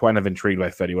I was kind of intrigued by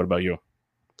Fedde. What about you?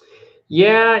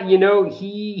 Yeah,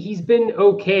 he's been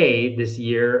okay this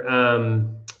year.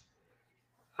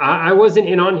 I wasn't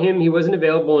in on him. He wasn't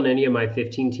available in any of my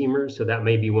 15-teamers, so that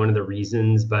may be one of the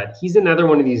reasons. But he's another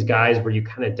one of these guys where you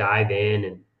kind of dive in,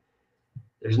 and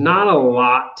there's not a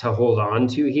lot to hold on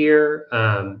to here.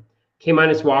 K-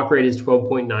 walk rate is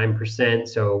 12.9%,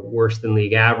 so worse than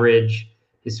league average.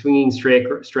 His swinging strike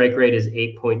rate is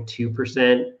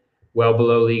 8.2%, well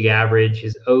below league average.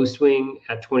 His O swing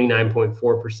at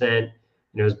 29.4%,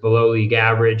 is below league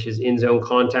average. His in-zone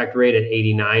contact rate at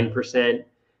 89%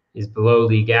 is below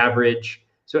league average.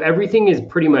 So everything is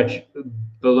pretty much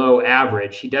below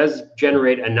average. He does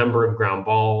generate a number of ground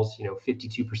balls,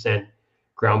 52%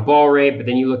 ground ball rate, but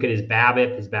then you look at his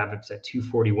BABIP. His BABIP's at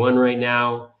 241 right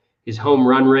now. His home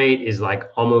run rate is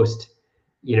like almost,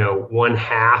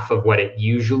 1/2 of what it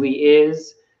usually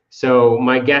is. So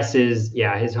my guess is,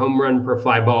 his home run per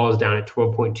fly ball is down at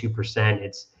 12.2%.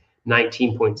 It's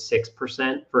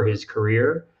 19.6% for his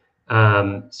career.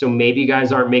 So maybe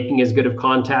guys aren't making as good of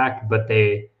contact, but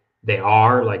they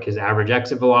are. Like, his average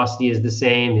exit velocity is the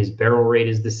same. His barrel rate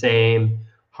is the same.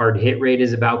 Hard hit rate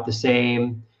is about the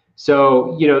same.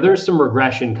 So, there's some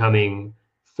regression coming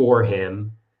for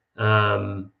him.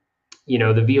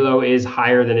 The velo is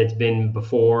higher than it's been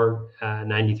before,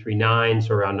 93.9,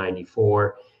 so around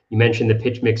 94. You mentioned the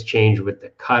pitch mix change with the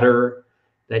cutter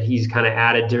that he's kind of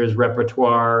added to his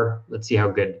repertoire. Let's see how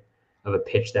good of a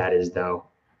pitch that is, though.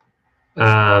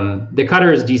 The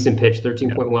cutter is decent pitch,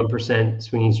 13.1%,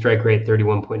 swinging strike rate,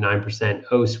 31.9%,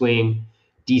 O swing,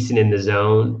 decent in the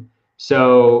zone.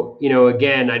 So,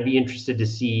 again, I'd be interested to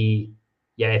see,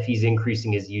 if he's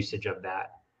increasing his usage of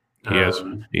that. He is.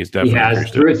 He's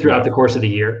definitely throughout the course of the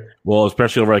year. Well,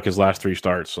 especially over like his last 3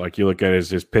 starts. Like, you look at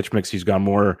his pitch mix, he's gone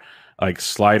more like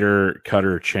slider,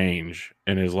 cutter, change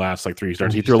in his last like 3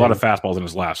 starts. He threw a lot of fastballs in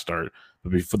his last start,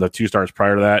 but before the 2 starts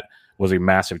prior to that was a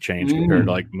massive change compared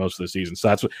to like most of the season. So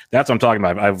that's what I'm talking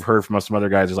about. I've heard from some other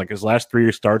guys is like his last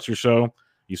 3 starts or so,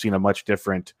 you've seen a much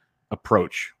different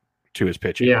approach to his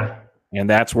pitching. Yeah. And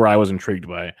that's where I was intrigued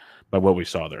by what we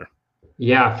saw there.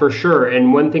 Yeah, for sure.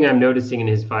 And one thing I'm noticing in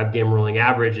his 5-game rolling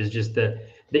average is just the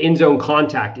the in zone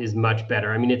contact is much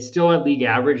better. I mean, it's still at league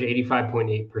average,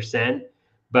 85.8%,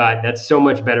 but that's so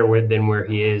much better than where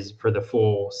he is for the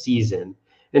full season.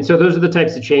 And so those are the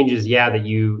types of changes, that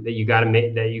you got to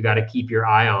make, that you got to keep your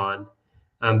eye on,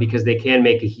 because they can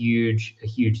make a huge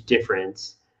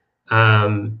difference.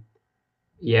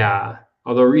 Yeah.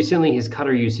 Although recently his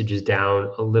cutter usage is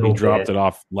down a little bit. He dropped it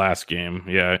off last game.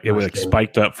 Yeah, it was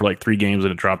spiked up for like 3 games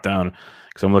and it dropped down.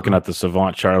 Because I'm looking at the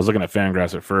Savant chart. I was looking at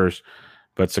Fangraphs at first,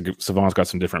 but Savant's got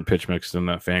some different pitch mix than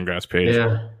the Fangraphs page.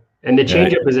 Yeah, and the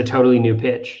changeup is a totally new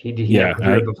pitch. He didn't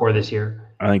do it before this year.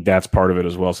 I think that's part of it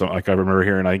as well. So, like I remember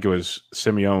hearing, I think it was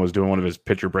Simeone was doing one of his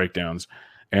pitcher breakdowns,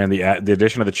 and the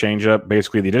addition of the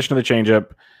changeup,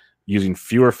 using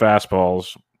fewer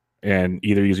fastballs and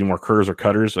either using more curves or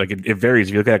cutters. Like it varies.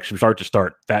 If you look at actually start to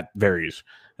start, that varies.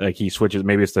 Like he switches.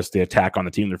 Maybe it's just the attack on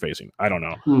the team they're facing. I don't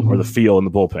know, or the feel in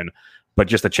the bullpen. But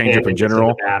just the changeup in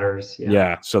general, batters.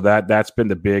 Yeah. So that's been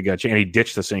the big change. And he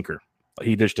ditched the sinker.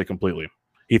 He ditched it completely.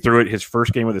 He threw it his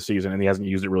first game of the season, and he hasn't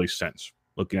used it really since.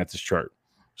 Looking at this chart,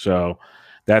 so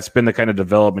that's been the kind of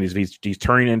development. He's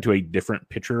turning into a different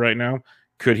pitcher right now.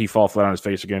 Could he fall flat on his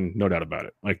face again? No doubt about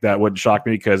it. Like that wouldn't shock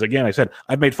me because, again, I said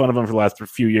I've made fun of him for the last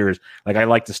few years. Like I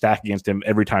like to stack against him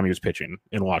every time he was pitching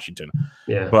in Washington.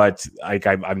 Yeah. But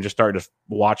I'm just starting to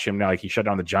watch him now. Like he shut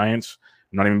down the Giants.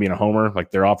 Not even being a homer, like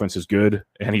their offense is good,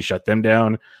 and he shut them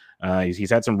down. He's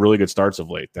had some really good starts of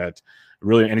late. That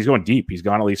really, and he's going deep. He's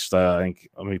gone at least. I think.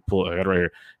 Let me pull it. I got it right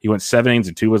here. He went 7 innings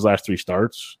and 2 of his last 3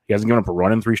 starts. He hasn't given up a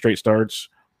run in 3 straight starts.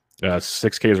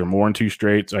 6 Ks or more in 2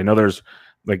 straight. So I know there's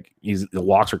like the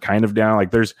walks are kind of down.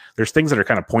 Like there's things that are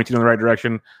kind of pointing in the right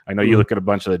direction. I know you look at a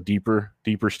bunch of the deeper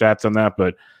stats on that,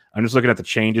 but I'm just looking at the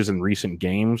changes in recent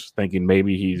games, thinking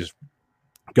maybe he's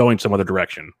going some other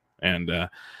direction, and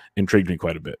intrigued me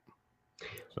quite a bit. So.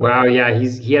 Wow, yeah,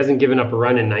 he hasn't given up a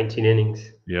run in 19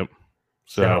 innings. Yep.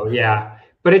 So yeah,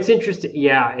 but it's interesting.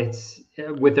 Yeah, it's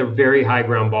with a very high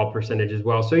ground ball percentage as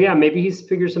well. So yeah, maybe he's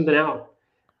figured something out.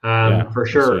 For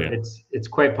sure, it's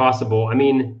quite possible. I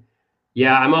mean,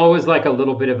 yeah, I'm always like I'm a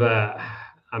little bit of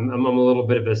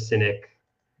a cynic,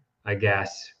 I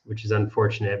guess, which is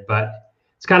unfortunate. But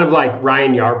it's kind of like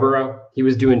Ryan Yarbrough. He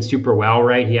was doing super well,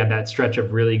 right? He had that stretch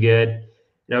of really good.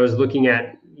 And I was looking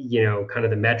at, kind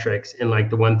of the metrics, and like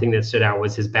the one thing that stood out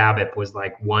was his BABIP was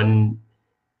like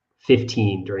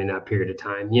 115 during that period of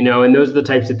time, and those are the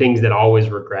types of things that always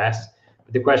regress.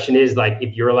 But the question is, like,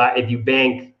 if you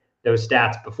bank those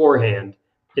stats beforehand,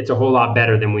 it's a whole lot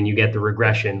better than when you get the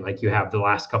regression, like you have the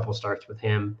last couple starts with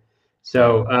him.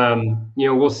 So,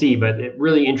 we'll see, but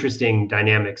really interesting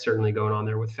dynamic certainly going on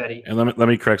there with Fedde. And let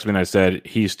me correct something I said.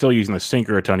 He's still using the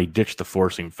sinker a ton. He ditched the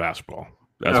forcing fastball.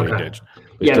 That's what he did.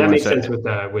 Yeah, that makes sense with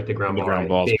the ground ball. Ground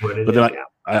balls. But then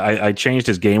I changed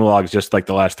his game logs just like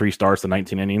the last 3 starts, the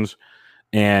 19 innings,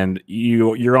 and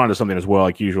you're onto something as well,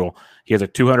 like usual. He has a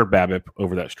 200 BABIP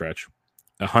over that stretch,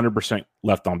 100%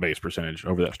 left on base percentage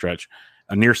over that stretch,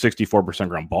 a near 64%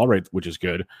 ground ball rate, which is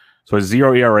good. So a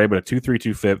 0 ERA, but a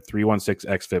 2.32 FIP, 3.16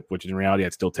 xFIP, which in reality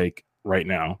I'd still take right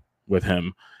now with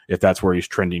him if that's where he's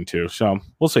trending to. So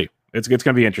we'll see. It's going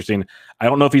to be interesting. I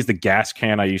don't know if he's the gas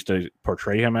can I used to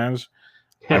portray him as.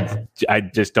 I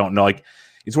just don't know. Like,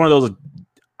 it's one of those.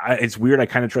 It's weird. I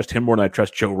kind of trust him more than I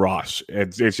trust Joe Ross.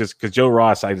 It's just because Joe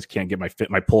Ross, I just can't get my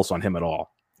pulse on him at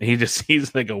all.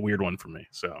 He's like a weird one for me.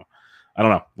 So I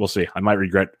don't know. We'll see. I might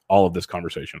regret all of this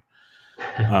conversation.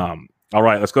 All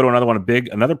right, let's go to another one.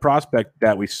 Another prospect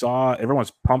that we saw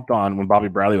everyone's pumped on when Bobby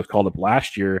Bradley was called up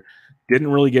last year.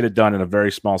 Didn't really get it done in a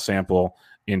very small sample.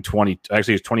 It was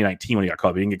 2019 when he got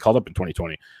called up. He didn't get called up in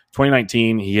 2020.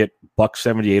 2019, he hit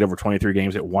 .178 over 23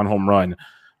 games, hit 1 home run.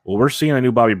 Well, we're seeing a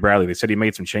new Bobby Bradley. They said he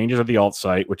made some changes at the alt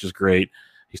site, which is great.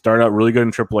 He started out really good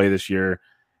in AAA this year,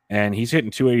 and he's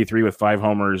hitting .283 with 5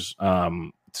 homers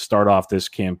to start off this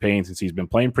campaign since he's been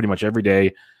playing pretty much every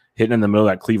day, hitting in the middle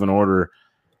of that Cleveland order.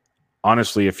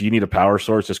 Honestly, if you need a power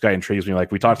source, this guy intrigues me.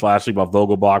 Like we talked last week about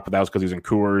Vogelbach, but that was because he was in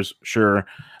Coors. Sure.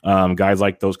 Guys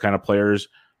like those kind of players.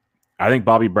 I think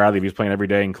Bobby Bradley, if he's playing every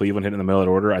day in Cleveland, hitting in the middle of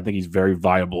the order, I think he's very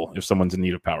viable if someone's in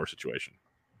need of power situation.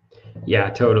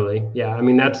 Yeah, totally. Yeah, I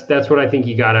mean that's what I think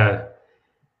you gotta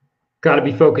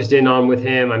be focused in on with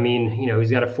him. I mean,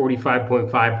 he's got a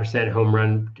 45.5% home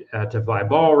run to fly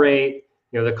ball rate.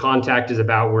 The contact is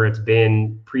about where it's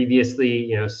been previously.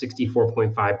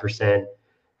 64.5%.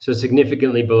 So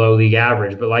significantly below league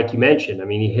average. But like you mentioned, I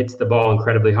mean, he hits the ball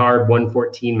incredibly hard,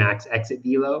 114 max exit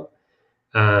velo.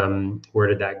 Where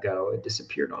did that go? It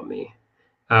disappeared on me.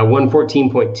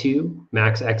 114.2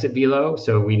 max exit velo.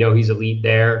 So we know he's elite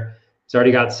there. He's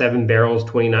already got 7 barrels,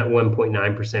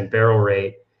 1.9% barrel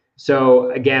rate.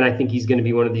 So again, I think he's going to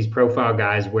be one of these profile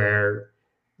guys where,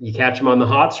 you catch him on the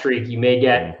hot streak, you may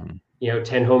get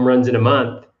 10 home runs in a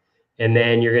month, and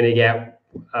then you're going to get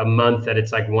a month that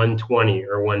it's like 120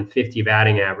 or 150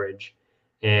 batting average,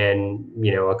 and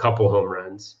a couple home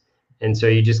runs. And so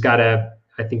you just gotta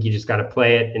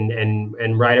play it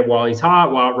and ride it while he's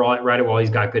hot, ride it while he's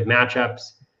got good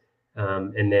matchups,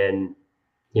 and then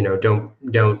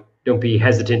don't be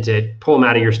hesitant to pull him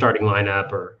out of your starting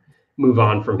lineup or move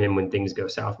on from him when things go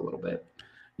south a little bit.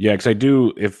 Yeah, because I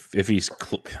do. If he's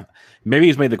maybe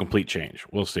he's made the complete change,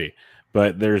 we'll see.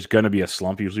 But there's going to be a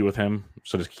slump usually with him,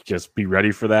 so just be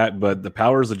ready for that. But the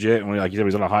power is legit, and like you said,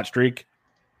 he's on a hot streak.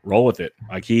 Roll with it.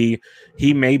 Like he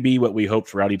may be what we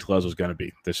hoped Rowdy Tellez was going to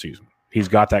be this season. He's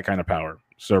got that kind of power.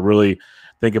 So really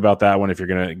think about that one if you're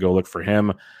going to go look for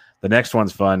him. The next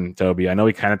one's fun, Toby. I know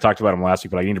we kind of talked about him last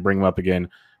week, but I need to bring him up again.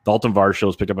 Dalton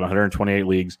Varshow's picked up in 128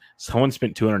 leagues. Someone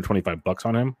spent $225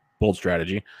 on him. Bold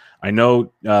strategy. I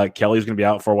know Kelly's going to be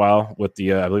out for a while with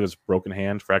the, I believe it's broken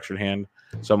hand, fractured hand,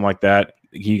 something like that.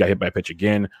 He got hit by a pitch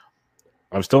again.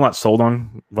 I'm still not sold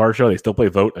on Varsho. They still play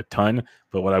Vogt a ton.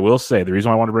 But what I will say, the reason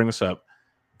why I want to bring this up,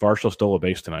 Varsho stole a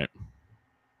base tonight.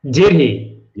 Did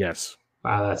he? Yes.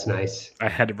 Wow, that's nice. I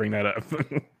had to bring that up.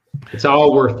 It's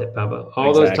all worth it, Bubba.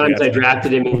 All those times I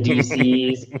drafted him in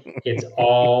DCs, it's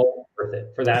all worth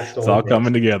it for that stolen. It's all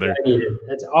coming together.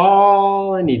 That's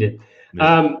all I needed.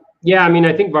 Yeah. I mean,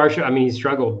 I think Varsho, he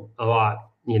struggled a lot,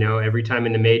 every time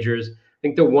in the majors. I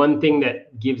think the one thing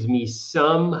that gives me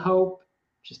some hope,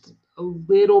 just a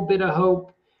little bit of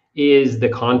hope, is the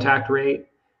contact rate.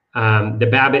 The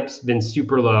BABIP's been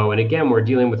super low. And again, we're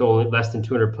dealing with only less than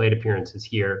 200 plate appearances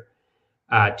here.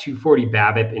 240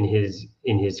 BABIP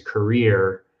in his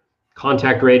career.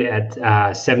 Contact rate at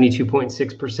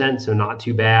 72.6%, so not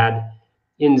too bad.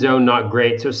 In zone, not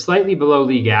great. So slightly below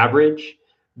league average,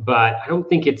 but I don't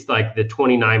think it's like the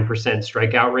 29%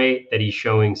 strikeout rate that he's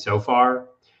showing so far.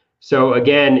 So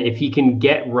again, if he can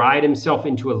ride himself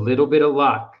into a little bit of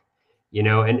luck,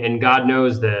 and God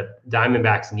knows the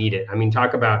Diamondbacks need it.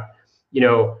 Talk about,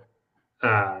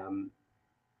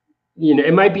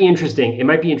 it might be interesting. It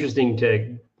might be interesting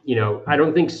to, I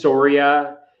don't think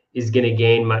Soria is going to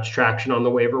gain much traction on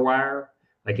the waiver wire.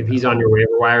 Like if he's on your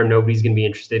waiver wire, nobody's going to be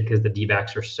interested because the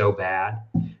D-backs are so bad.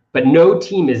 But no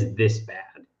team is this bad.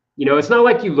 It's not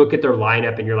like you look at their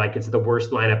lineup and you're like, it's the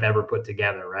worst lineup ever put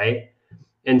together, right?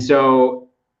 And so,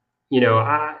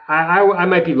 I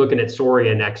might be looking at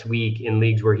Soria next week in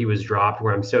leagues where he was dropped,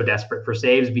 where I'm so desperate for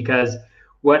saves, because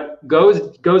what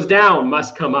goes down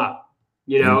must come up.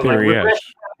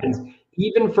 Happens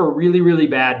even for really, really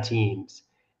bad teams.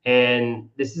 And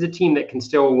this is a team that can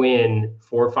still win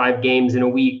 4 or 5 games in a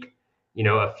week,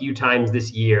 a few times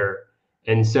this year.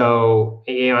 And so,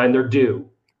 and they're due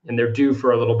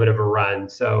for a little bit of a run.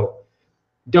 So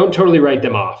don't totally write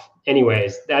them off.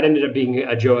 Anyways, that ended up being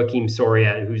a Joakim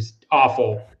Soria, who's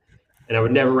awful, and I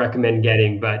would never recommend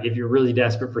getting, but if you're really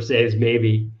desperate for saves,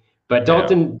 maybe. But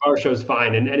Dalton Varshow's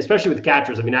fine, and especially with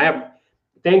catchers.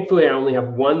 Thankfully, I only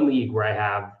have one league where I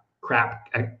have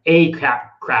a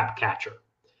crap catcher.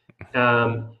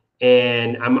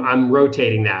 And I'm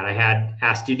rotating that. I had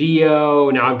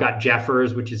Astudillo, now I've got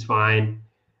Jeffers, which is fine.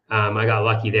 I got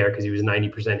lucky there because he was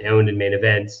 90% owned in main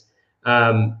events.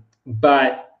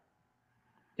 But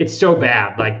it's so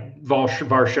bad. Like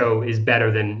Varsho is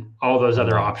better than all those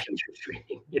other options you're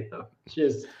streaming.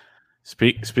 Just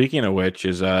speaking of which,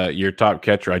 is your top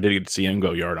catcher. I did get to see him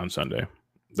go yard on Sunday.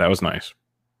 That was nice.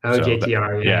 Oh, so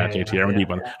JTR. JTR deep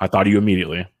one. I thought of you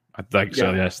immediately.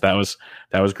 So yes, that was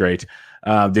great.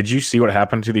 Did you see what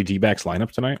happened to the D-backs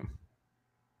lineup tonight?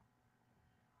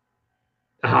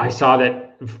 I saw that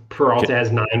Peralta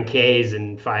has 9 Ks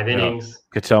in 5 innings.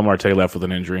 Ketel Marte left with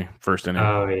an injury first inning.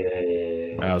 Oh,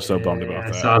 yeah. I was so bummed about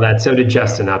that. I saw that. So did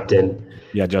Justin Upton.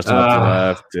 Yeah, Justin Upton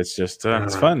left. It's just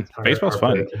it's fun. Baseball's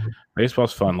fun.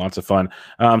 Baseball's fun. Lots of fun.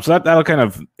 So that'll kind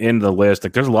of end the list.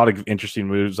 Like, there's a lot of interesting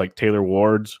moves, like Taylor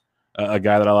Ward's a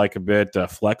guy that I like a bit.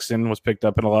 Flexen was picked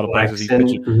up in a lot of places.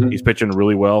 He's pitching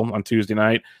really well on Tuesday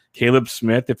night. Caleb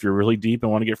Smith, if you're really deep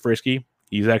and want to get frisky,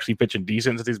 he's actually pitching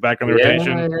decent since he's back on the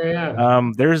rotation.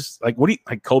 Yeah. There's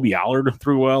Colby Allard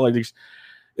threw well. This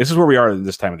is where we are at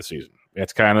this time of the season.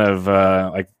 It's kind of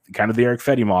the Eric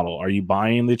Fetty model. Are you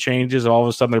buying the changes? All of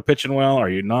a sudden they're pitching well. Are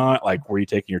you not? Like, were you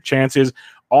taking your chances?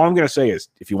 All I'm going to say is,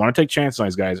 if you want to take chances on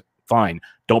these guys, fine.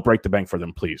 Don't break the bank for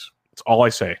them, please. That's all I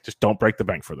say. Just don't break the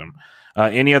bank for them.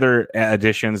 Any other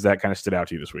additions that kind of stood out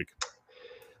to you this week?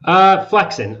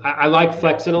 Flexen. I like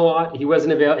Flexen a lot. He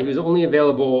wasn't available. He was only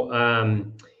available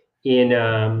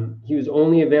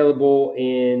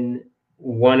in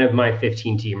one of my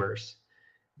 15 teamers,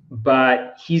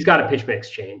 but he's got a pitch mix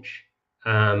change.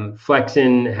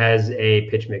 Flexen has a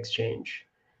pitch mix change.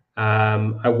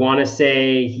 I want to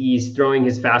say he's throwing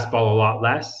his fastball a lot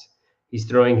less. He's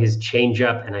throwing his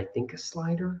changeup and I think a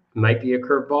slider, might be a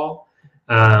curveball,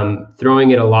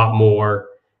 throwing it a lot more.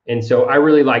 And so I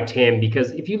really liked him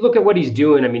because if you look at what he's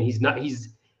doing, I mean, he's not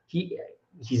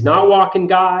walking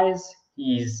guys.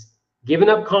 He's giving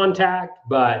up contact,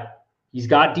 but he's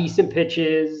got decent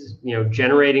pitches,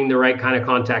 generating the right kind of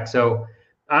contact. So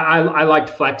I liked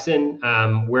Flexen.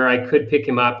 Where I could pick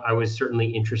him up, I was certainly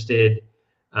interested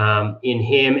in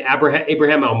him.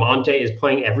 Abraham Almonte is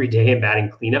playing every day and batting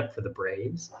cleanup for the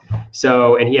Braves.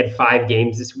 So, and he had 5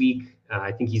 games this week.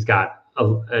 I think he's got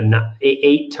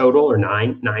 8 total or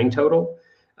 9 total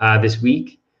this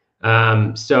week.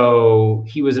 So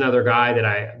he was another guy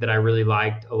that I really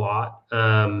liked a lot.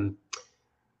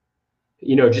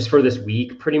 Just for this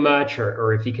week pretty much,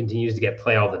 or if he continues to get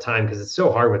play all the time, because it's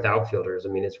so hard with outfielders. I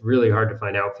mean, it's really hard to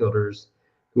find outfielders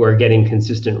who are getting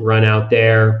consistent run out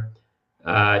there.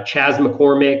 Chas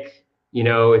McCormick,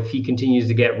 if he continues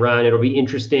to get run, it'll be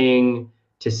interesting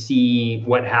to see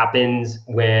what happens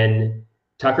when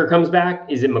Tucker comes back.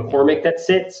 Is it McCormick that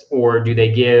sits, or do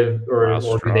they give, or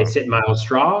do they sit Miles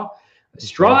Straw?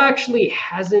 Straw actually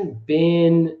hasn't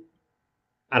been.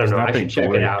 I don't know. I should check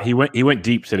it out. He went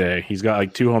deep today. He's got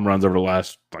like 2 home runs over the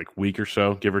last week or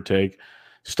so, give or take.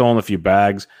 Stolen a few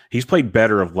bags. He's played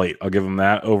better of late. I'll give him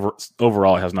that.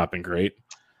 Overall, it has not been great.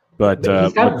 But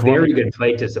he's got very good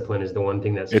plate discipline is the one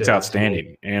thing that's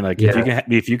outstanding. And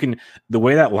if you can, the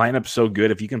way that lineup's so good,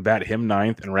 if you can bat him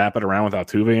 9th and wrap it around with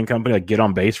Altuve and company, get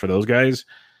on base for those guys,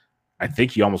 I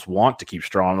think you almost want to keep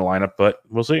Straw in the lineup, but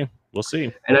we'll see. We'll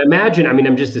see. And I imagine,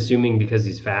 I'm just assuming because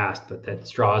he's fast, but that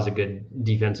Straw is a good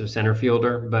defensive center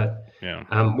fielder. But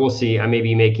we'll see. I may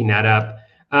be making that up.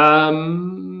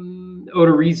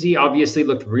 Odorizzi obviously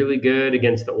looked really good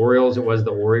against the Orioles. It was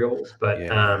the Orioles, but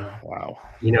wow.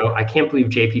 I can't believe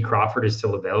JP Crawford is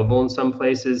still available in some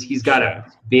places. He's got a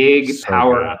big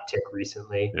power uptick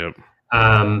recently. Yep.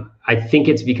 I think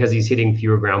it's because he's hitting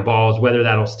fewer ground balls. Whether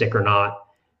that'll stick or not,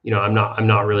 I'm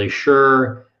not really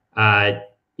sure.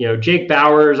 Jake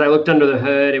Bauers, I looked under the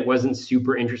hood. It wasn't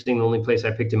super interesting. The only place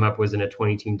I picked him up was in a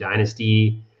 20-team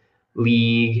dynasty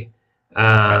league.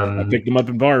 I picked him up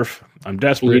in Barf. I'm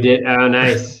desperate. You did? Oh,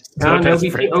 nice.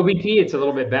 OBP, it's a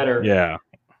little bit better. Yeah.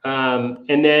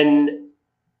 And then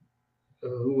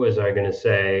who was I going to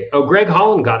say? Oh, Greg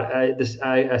Holland got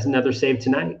another save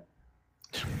tonight.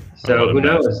 So who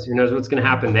knows? Who knows what's going to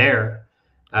happen there?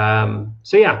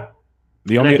 So yeah.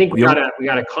 I think we got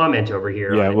a comment over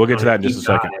here. Yeah, we'll get to that in just a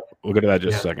second.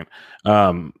 A second.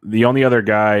 The only other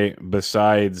guy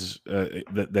besides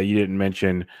that you didn't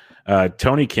mention,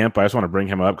 Tony Kemp, I just want to bring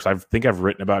him up because I think I've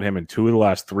written about him in 2 of the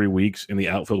last 3 weeks in the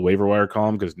outfield waiver wire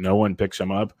column because no one picks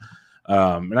him up.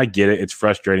 And I get it. It's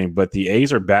frustrating, but the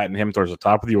A's are batting him towards the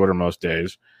top of the order most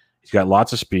days. He's got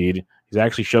lots of speed. He's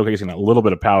actually showcasing a little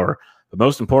bit of power. But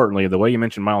most importantly, the way you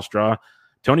mentioned Miles Straw,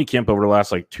 Tony Kemp over the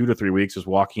last 2 to 3 weeks is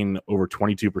walking over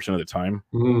 22% of the time.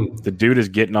 The dude is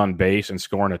getting on base and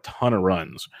scoring a ton of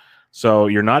runs. So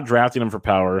you're not drafting him for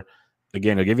power.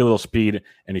 Again, he'll give you a little speed,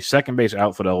 and he's second base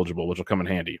outfield eligible, which will come in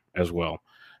handy as well.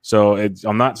 So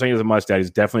I'm not saying he's a must add.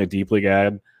 He's definitely a deep league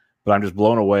ad, but I'm just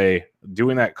blown away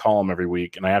doing that column every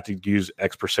week, and I have to use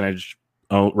X percentage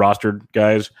rostered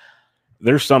guys.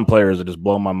 There's some players that just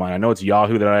blow my mind. I know it's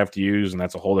Yahoo that I have to use, and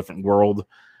that's a whole different world.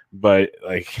 But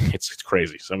it's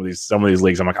crazy. Some of these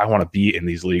leagues, I'm like, I want to be in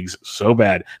these leagues so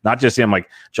bad. Not just him,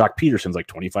 Jock Peterson's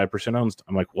 25% owned.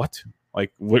 I'm like, what?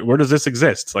 Where does this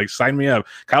exist? Sign me up.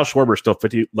 Kyle Schwarber's still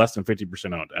less than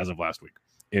 50% owned as of last week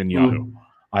in Yahoo.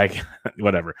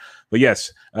 Whatever. But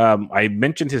yes, I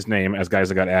mentioned his name as guys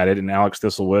that got added, and Alex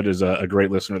Thistlewood is a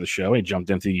great listener of the show. He jumped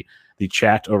into the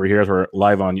chat over here as we're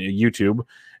live on YouTube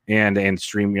and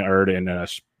StreamYard and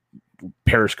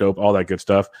Periscope, all that good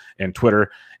stuff, and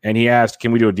Twitter. And he asked,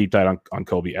 can we do a deep dive on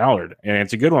Kolby Allard? And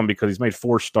it's a good one because he's made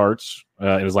 4 starts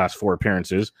in his last 4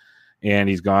 appearances, and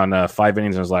he's gone 5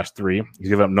 innings in his last 3. He's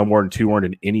given up no more than 2 earned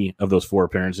in any of those 4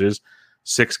 appearances,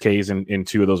 6 Ks in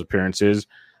 2 of those appearances.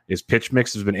 His pitch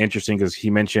mix has been interesting because he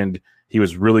mentioned he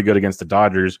was really good against the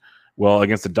Dodgers. Well,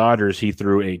 against the Dodgers, he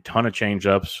threw a ton of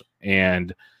changeups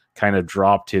and kind of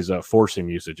dropped his four seam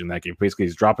usage in that game. Basically,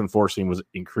 his drop in four seam was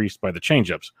increased by the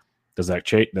changeups. Does that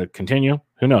continue?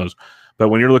 Who knows? But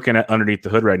when you're looking at underneath the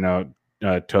hood right now,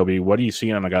 Toby, what do you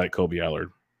see on a guy like Kolby Allard?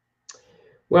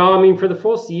 Well, I mean, for the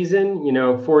full season,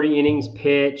 40 innings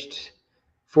pitched,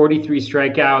 43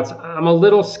 strikeouts. I'm a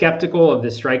little skeptical of the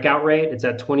strikeout rate. It's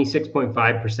at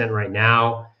 26.5% right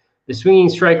now. The swinging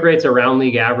strike rate's around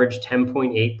league average,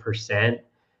 10.8%.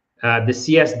 The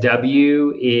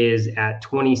CSW is at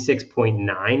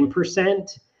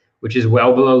 26.9%, which is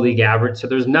well below league average. So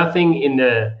there's nothing in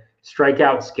the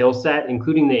strikeout skill set,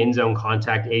 including the in zone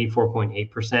contact,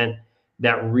 84.8%,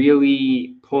 that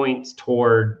really points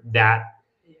toward that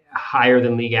higher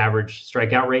than league average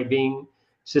strikeout rate being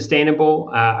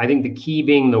sustainable. I think the key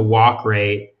being the walk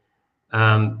rate.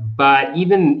 But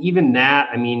even that,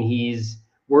 I mean, he's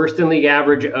worse than league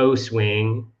average O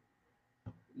swing,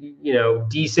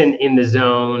 decent in the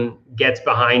zone, gets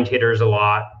behind hitters a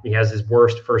lot. He has his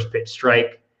worst first pitch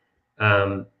strike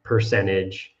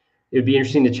percentage. It would be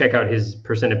interesting to check out his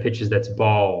percent of pitches that's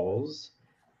balls.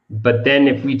 But then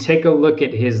if we take a look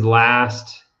at his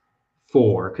last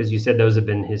 4, because you said those have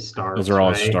been his starts. Those are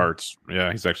all starts.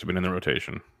 Yeah, he's actually been in the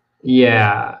rotation.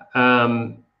 Yeah.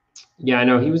 Yeah, I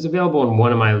know he was available in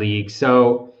one of my leagues.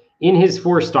 So in his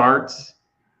 4 starts,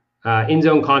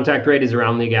 in-zone contact rate is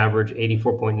around league average,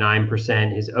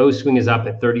 84.9%. His O swing is up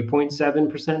at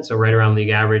 30.7%, so right around league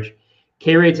average.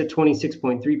 K rate's at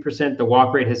 26.3%. The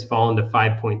walk rate has fallen to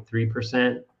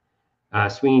 5.3%.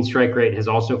 Swinging strike rate has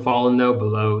also fallen, though,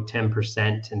 below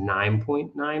 10% to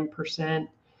 9.9%.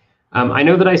 I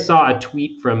know that I saw a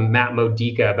tweet from Matt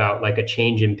Modica about like a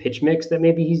change in pitch mix that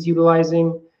maybe he's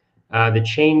utilizing. The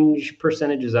change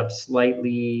percentage is up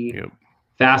slightly. Yep.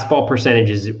 Fastball percentage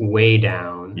is way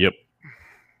down. Yep.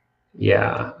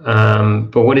 Yeah.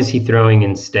 But what is he throwing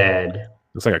instead?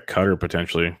 Looks like a cutter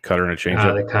potentially. Cutter and a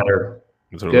changeup. The cutter.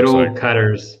 Good old like.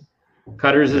 Cutters.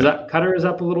 Cutters is up. Cutter is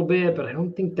up a little bit, but I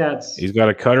don't think that's. He's got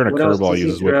a cutter and a curveball.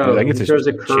 He throws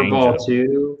a curveball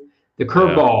too. The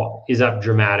curveball is up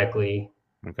dramatically.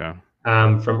 Okay.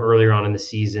 From earlier on in the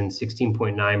season,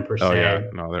 16.9%. Oh yeah,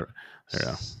 no, there.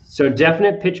 Yeah. So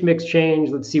definite pitch mix change.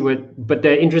 Let's see but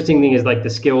the interesting thing is like the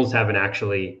skills haven't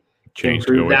actually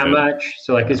improved that much.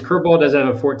 So like his curveball does have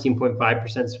a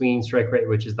 14.5% swinging strike rate,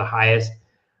 which is the highest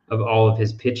of all of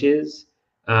his pitches,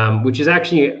 which is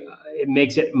actually, it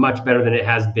makes it much better than it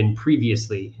has been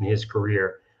previously in his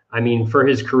career. I mean, for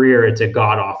his career, it's a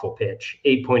god awful pitch,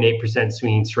 8.8%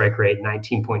 swinging strike rate,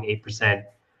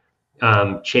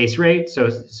 19.8% chase rate.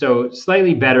 So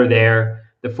slightly better there.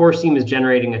 The 4-seam is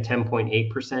generating a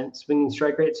 10.8% swinging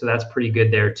strike rate, so that's pretty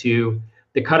good there too.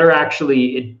 The cutter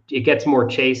actually, it gets more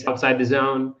chase outside the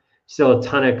zone, still a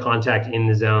ton of contact in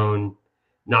the zone,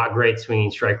 not great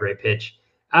swinging strike rate pitch.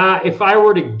 If I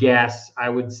were to guess, I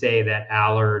would say that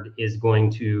Allard is going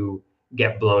to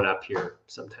get blown up here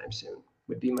sometime soon,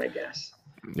 would be my guess.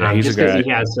 Yeah, he's just because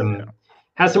he has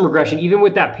some regression. Even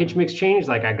with that pitch mix change,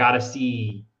 like I got to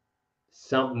see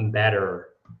something better.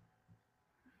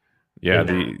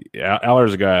 Yeah,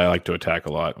 Allard's a guy I like to attack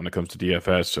a lot when it comes to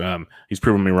DFS. He's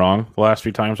proven me wrong the last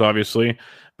few times, obviously.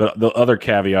 But the other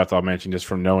caveat I'll mention is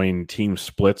from knowing team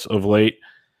splits of late,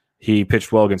 he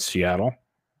pitched well against Seattle.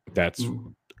 That's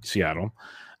Seattle.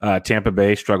 Tampa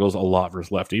Bay struggles a lot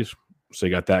versus lefties, so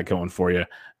you got that going for you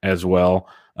as well.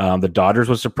 The Dodgers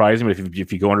was surprising, but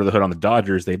if you go under the hood on the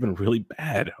Dodgers, they've been really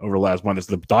bad over the last month.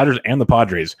 The Dodgers and the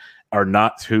Padres are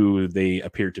not who they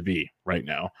appear to be right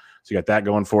now. So you got that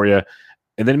going for you.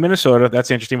 And then Minnesota, that's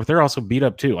interesting, but they're also beat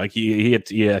up too. Like he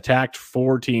attacked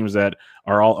 4 teams that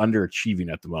are all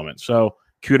underachieving at the moment. So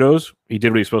kudos. He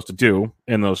did what he's supposed to do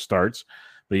in those starts,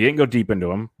 but he didn't go deep into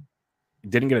them. He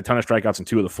didn't get a ton of strikeouts in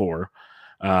 2 of the 4.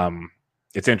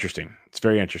 It's interesting. It's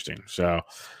very interesting. So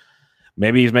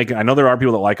maybe he's making – I know there are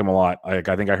people that like him a lot. I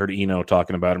think I heard Eno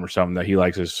talking about him or something, that he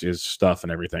likes his stuff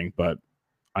and everything, but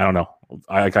I don't know.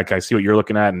 I see what you're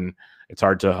looking at, and it's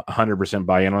hard to 100%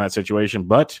 buy in on that situation,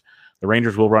 but the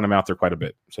Rangers will run him out there quite a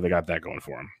bit, so they got that going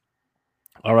for him.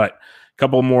 All right, a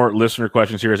couple more listener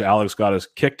questions here as Alex got us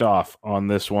kicked off on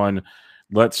this one.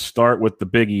 Let's start with the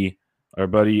biggie. Our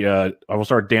buddy, I will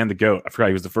start Dan the Goat. I forgot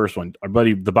he was the first one. Our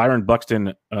buddy, the Byron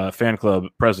Buxton fan club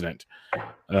president.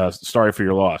 Sorry for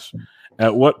your loss.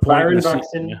 At what point? Byron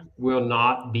Buxton will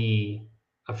not be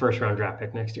a first-round draft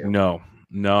pick next year.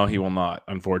 No, he will not,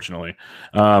 unfortunately.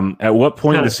 At what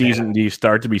point in the season do you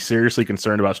start to be seriously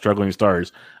concerned about struggling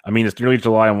stars? I mean, it's nearly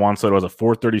July and Juan Soto has a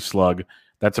 430 slug.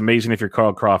 That's amazing if you're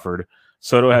Carl Crawford.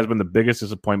 Soto has been the biggest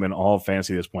disappointment in all of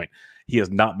fantasy at this point. He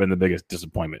has not been the biggest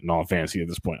disappointment in all of fantasy at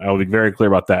this point. I will be very clear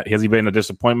about that. Has he been a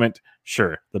disappointment?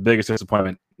 Sure. The biggest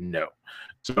disappointment? No.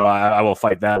 So I will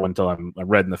fight that one until I'm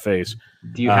red in the face.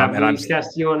 Do you have Luis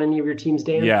Castillo on any of your teams,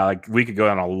 Dan? Yeah, like we could go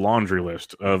down a laundry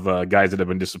list of guys that have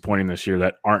been disappointing this year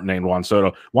that aren't named Juan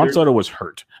Soto. Juan Soto was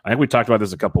hurt. I think we talked about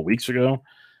this a couple of weeks ago.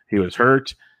 He was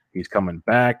hurt. He's coming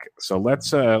back. So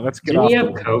let's get off. Didn't he have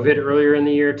COVID earlier in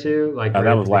the year too? Like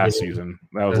that was last season.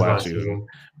 That was last season.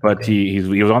 But okay.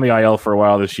 he was on the IL for a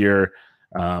while this year.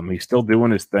 He's still doing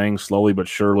his thing slowly but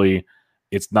surely.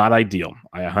 It's not ideal.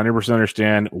 I 100%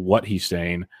 understand what he's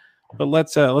saying, but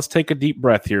let's take a deep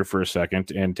breath here for a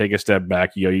second and take a step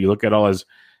back. You look at all his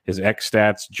X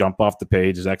stats jump off the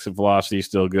page. His exit velocity is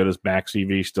still good. His max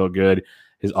EV still good.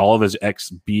 All of his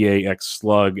XBA, X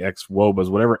slug, X wobas,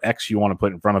 whatever X you want to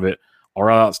put in front of it,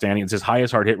 are outstanding. It's his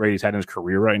highest hard hit rate he's had in his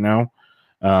career right now.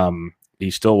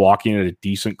 He's still walking at a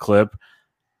decent clip.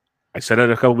 I said it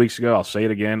a couple weeks ago. I'll say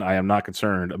it again. I am not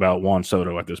concerned about Juan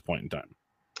Soto at this point in time.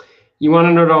 You want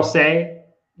to know what I'll say?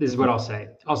 This is what I'll say.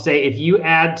 I'll say if you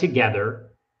add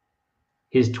together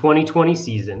his 2020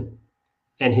 season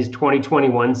and his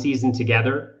 2021 season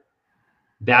together,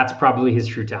 that's probably his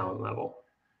true talent level.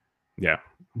 Yeah.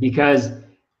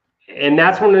 And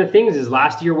that's one of the things is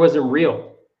last year wasn't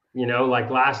real. Like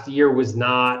last year was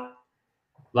not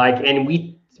like, and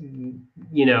we,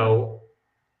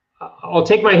 I'll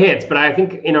take my hits, but I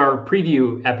think in our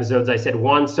preview episodes, I said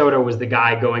Juan Soto was the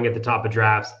guy going at the top of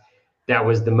drafts. That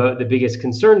was the biggest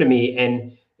concern to me.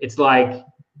 And it's like,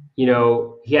 he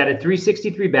had a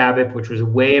 363 BABIP, which was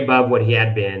way above what he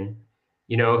had been.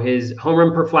 His home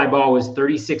run per fly ball was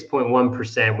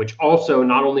 36.1%, which also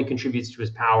not only contributes to his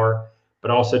power,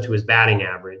 but also to his batting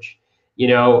average.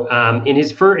 In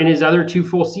his other two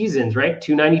full seasons, right?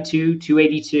 292,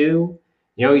 282,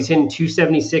 he's hitting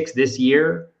 276 this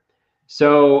year.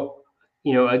 So,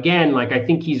 again, like, I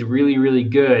think he's really, really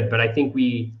good, but I think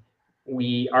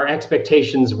our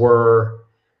expectations were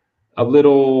a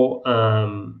little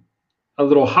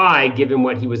high given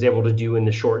what he was able to do in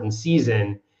the shortened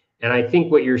season. And I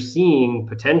think what you're seeing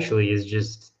potentially is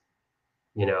just,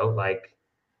 like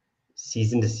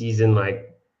season to season,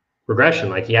 like regression.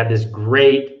 Like he had this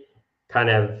great kind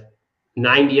of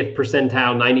 90th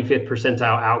percentile, 95th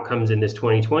percentile outcomes in this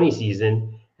 2020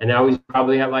 season. And now he's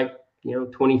probably at like,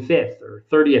 25th or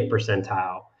 30th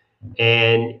percentile.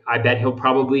 And I bet he'll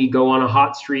probably go on a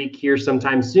hot streak here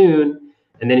sometime soon.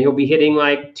 And then he'll be hitting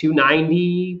like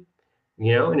 290,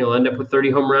 and he'll end up with 30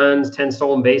 home runs, 10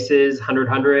 stolen bases,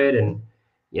 100, and,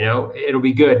 it'll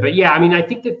be good. But yeah, I mean, I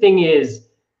think the thing is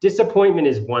disappointment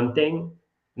is one thing.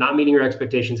 Not meeting your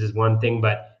expectations is one thing,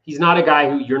 but he's not a guy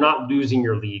who you're not losing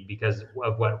your league because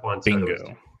of what Juan Soto is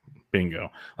doing.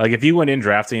 Bingo. Like if you went in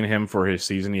drafting him for his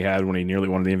season he had when he nearly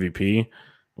won the MVP,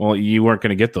 well, you weren't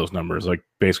going to get those numbers. Like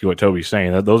basically what Toby's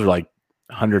saying, that those are like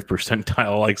 100th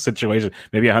percentile like situations,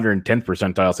 maybe 110th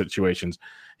percentile situations.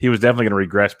 He was definitely going to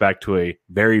regress back to a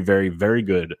very, very, very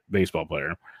good baseball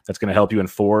player. That's going to help you in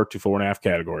 4 to 4.5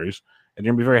 categories, and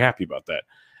you're going to be very happy about that.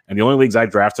 And the only leagues I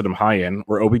drafted him high in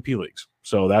were OBP leagues,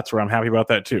 so that's where I'm happy about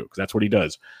that too, because that's what he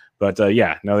does. But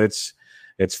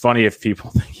it's funny if people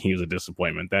think he was a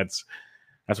disappointment. That's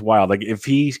wild. Like if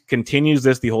he continues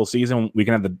this the whole season, we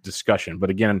can have the discussion. But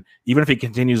again, even if he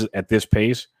continues at this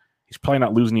pace, he's probably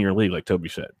not losing your league, like Toby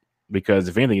said, because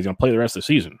if anything, he's going to play the rest of the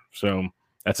season. So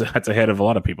that's ahead of a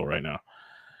lot of people right now.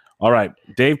 All right,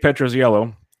 Dave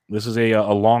Petroziello. This is a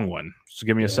long one, so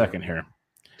give me a second here.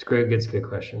 It's great. It's a good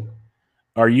question.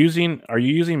 Are you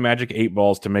using Magic 8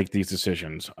 balls to make these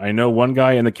decisions? I know one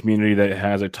guy in the community that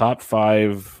has a top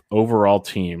 5 overall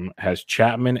team has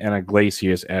Chapman and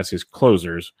Iglesias as his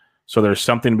closers, so there's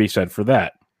something to be said for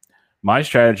that. My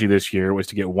strategy this year was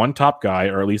to get one top guy,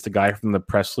 or at least a guy from the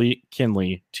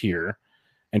Presley-Kinley tier,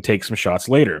 and take some shots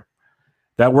later.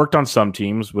 That worked on some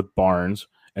teams with Barnes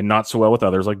and not so well with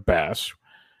others like Bass.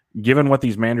 Given what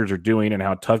these managers are doing and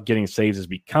how tough getting saves is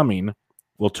becoming,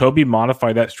 will Toby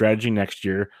modify that strategy next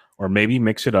year or maybe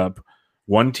mix it up?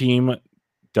 One team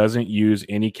doesn't use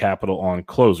any capital on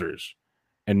closers,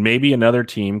 and maybe another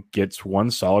team gets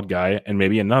one solid guy, and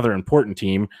maybe another important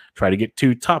team try to get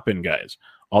 2 top-end guys,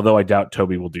 although I doubt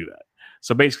Toby will do that.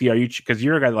 So basically, because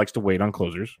you're a guy that likes to wait on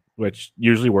closers, which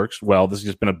usually works well. This has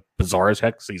just been a bizarre as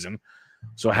heck season.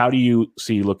 So how do you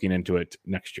see looking into it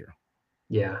next year?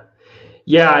 Yeah,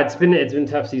 it's been a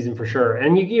tough season for sure.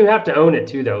 And you have to own it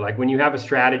too, though. Like when you have a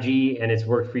strategy and it's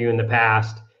worked for you in the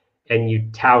past and you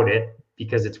tout it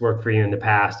because it's worked for you in the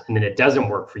past and then it doesn't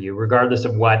work for you, regardless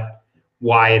of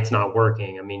why it's not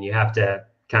working. I mean, you have to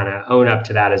kind of own up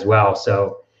to that as well.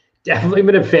 So definitely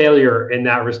been a failure in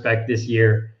that respect this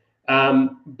year.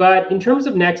 But in terms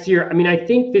of next year, I mean, I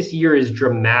think this year is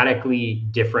dramatically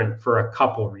different for a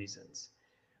couple reasons.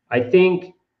 I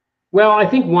think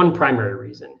one primary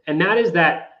reason, and that is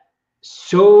that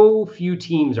so few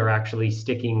teams are actually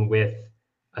sticking with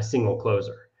a single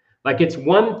closer. Like it's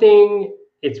one thing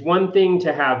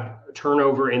to have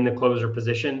turnover in the closer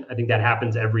position. I think that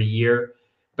happens every year,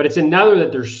 but it's another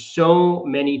that there's so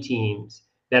many teams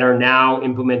that are now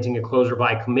implementing a closer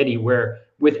by committee where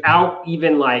without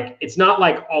even like, it's not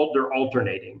like they're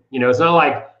alternating, it's not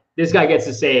like this guy gets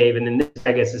a save and then this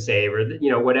guy gets a save, or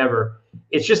whatever.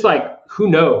 It's just like, who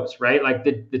knows, right? Like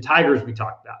the Tigers we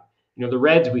talked about, the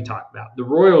Reds we talked about, the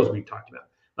Royals we talked about,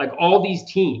 like all these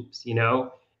teams,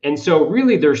 and so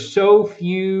really there's so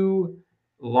few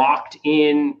locked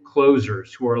in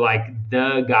closers who are like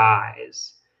the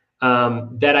guys,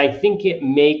 that I think it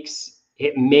makes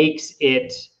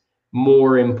it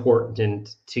more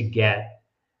important to get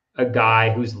a guy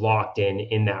who's locked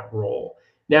in that role.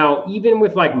 Now, even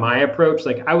with like my approach,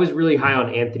 like I was really high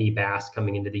on Anthony Bass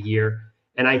coming into the year.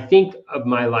 And I think of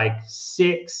my like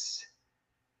 6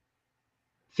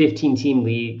 15 team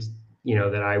leagues,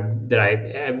 that I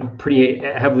am pretty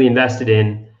heavily invested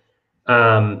in.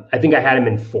 I think I had him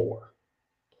in 4.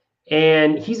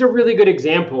 And he's a really good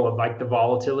example of like the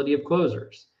volatility of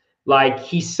closers. Like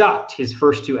he sucked his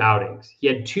first 2 outings. He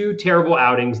had 2 terrible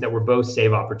outings that were both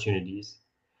save opportunities.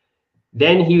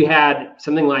 Then he had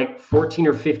something like 14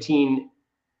 or 15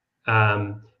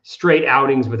 straight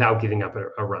outings without giving up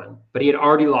a run, but he had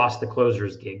already lost the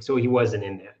closer's gig, so he wasn't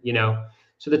in that,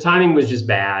 So the timing was just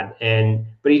bad,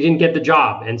 but he didn't get the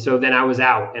job, and so then I was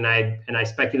out, and I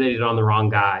speculated on the wrong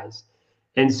guys,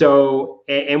 and so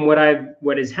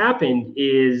what has happened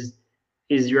is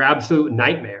your absolute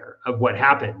nightmare of what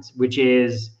happens, which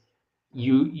is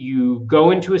you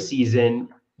go into a season,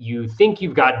 you think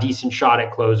you've got decent shot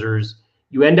at closers.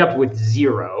 You end up with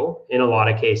 0 in a lot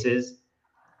of cases.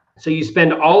 So you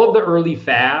spend all of the early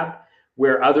fab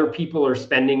where other people are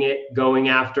spending it going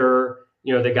after,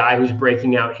 the guy who's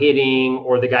breaking out hitting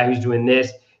or the guy who's doing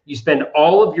this. You spend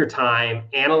all of your time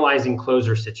analyzing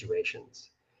closer situations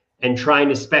and trying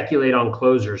to speculate on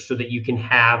closers so that you can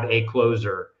have a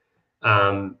closer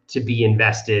to be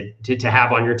invested, to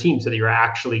have on your team so that you're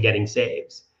actually getting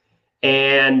saves.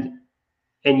 And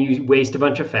you waste a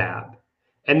bunch of fab.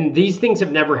 And these things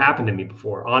have never happened to me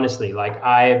before, honestly. Like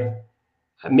I've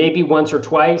maybe once or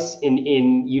twice in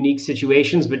unique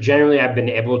situations, but generally I've been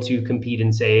able to compete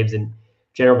in saves and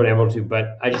generally been able to,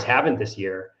 but I just haven't this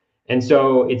year. And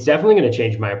so it's definitely going to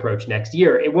change my approach next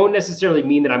year. It won't necessarily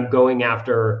mean that I'm going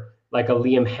after like a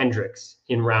Liam Hendriks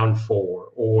in round 4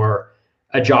 or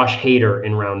a Josh Hader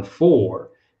in round 4,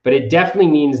 but it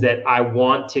definitely means that I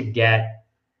want to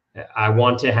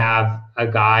have a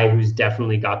guy who's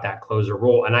definitely got that closer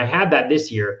role. And I had that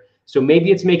this year. So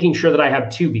maybe it's making sure that I have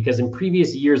 2, because in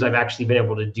previous years, I've actually been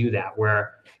able to do that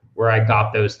where I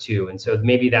got those 2. And so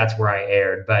maybe that's where I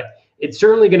erred, but it's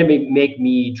certainly going to make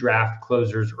me draft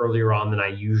closers earlier on than I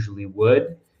usually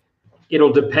would.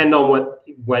 It'll depend on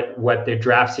what the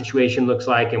draft situation looks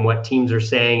like and what teams are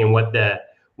saying and what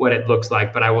it looks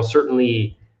like. But I will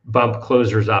certainly bump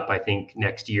closers up, I think,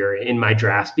 next year in my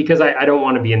drafts, because I don't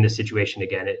want to be in this situation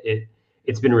again.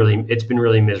 It's been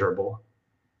really miserable.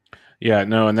 Yeah,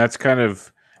 no, and that's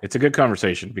it's a good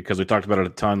conversation because we talked about it a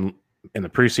ton in the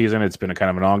preseason. It's been a kind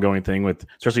of an ongoing thing with,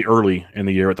 especially early in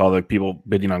the year with all the people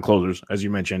bidding on closers, as you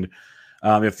mentioned.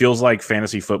 It feels like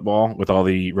fantasy football with all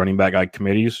the running back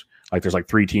committees. Like there's like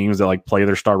 3 teams that like play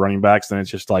their star running backs. Then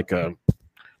it's just like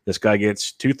this guy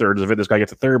gets 2/3 of it. This guy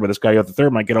gets a third, but this guy got the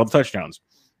third might get all the touchdowns.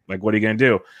 Like, what are you going to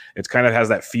do? It's kind of has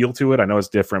that feel to it. I know it's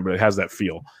different, but it has that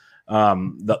feel.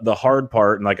 The hard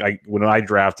part, and like when I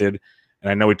drafted, and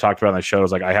I know we talked about on the show,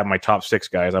 is like I have my top 6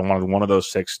 guys. I wanted one of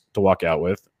those 6 to walk out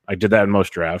with. I did that in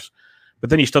most drafts. But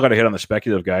then you still got to hit on the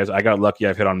speculative guys. I got lucky.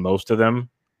 I've hit on most of them,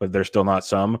 but there's still not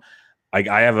some.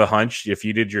 I have a hunch if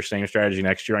you did your same strategy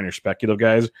next year on your speculative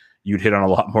guys, you'd hit on a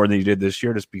lot more than you did this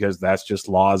year, just because that's just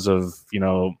laws of,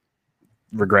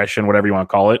 regression, whatever you want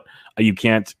to call it. You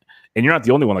can't, and you're not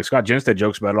the only one. Like Scott Jenstead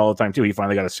jokes about it all the time too. He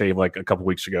finally got a save like a couple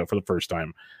weeks ago for the first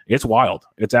time. It's wild.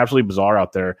 It's absolutely bizarre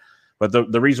out there. But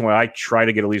the reason why I try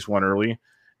to get at least one early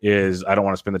is I don't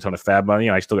want to spend a ton of fab money,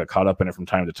 and I still get caught up in it from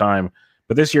time to time.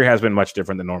 But this year has been much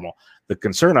different than normal. The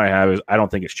concern I have is I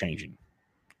don't think it's changing.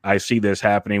 I see this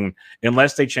happening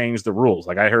unless they change the rules.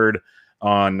 Like I heard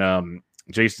on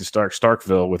Jason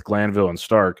Starkville with Glanville and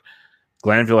Stark.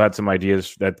 Glanville had some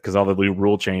ideas that because all the new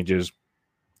rule changes,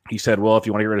 he said, well, if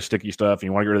you want to get rid of sticky stuff and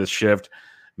you want to get rid of the shift,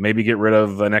 maybe get rid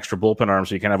of an extra bullpen arm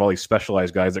so you can have all these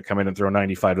specialized guys that come in and throw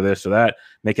 95 to this or that.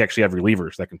 Make you actually have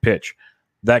relievers that can pitch.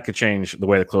 That could change the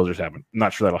way the closers happen. I'm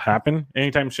not sure that'll happen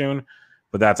anytime soon,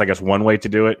 but that's, I guess, one way to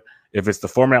do it. If it's the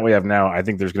format we have now, I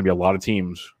think there's going to be a lot of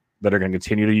teams that are going to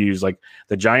continue to use, like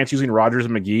the Giants using Rogers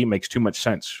and McGee makes too much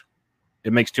sense.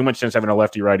 It makes too much sense having a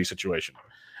lefty-righty situation.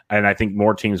 And I think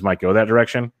more teams might go that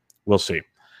direction. We'll see.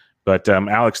 But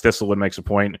Alex Thistlewood makes a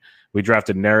point. We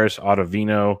drafted Neris,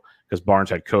 Ottavino, because Barnes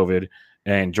had COVID,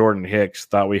 and Jordan Hicks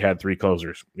thought we had 3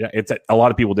 closers. Yeah, it's a lot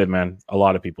of people did, man. A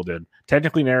lot of people did.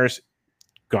 Technically, Neris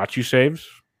got you saves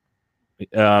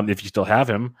if you still have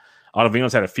him.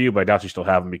 Ottavino's had a few, but I doubt you still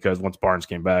have them because once Barnes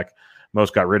came back,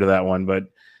 most got rid of that one. But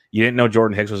you didn't know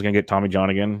Jordan Hicks was going to get Tommy John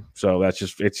again. So it's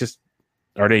just,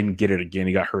 or they didn't get it again.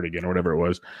 He got hurt again or whatever it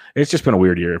was. It's just been a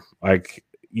weird year. Like,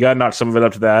 you got to knock some of it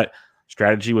up to that.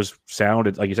 Strategy was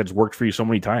sound. Like you said, it's worked for you so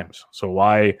many times. So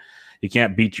why you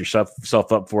can't beat yourself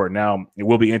up for it now? It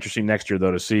will be interesting next year,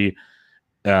 though, to see,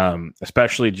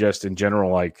 especially just in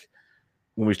general, like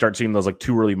when we start seeing those like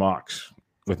too early mocks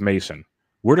with Mason.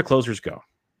 Where do closers go?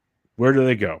 Where do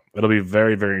they go? It'll be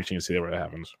very, very interesting to see where that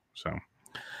happens. So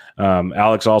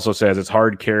Alex also says it's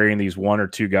hard carrying these one or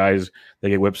two guys that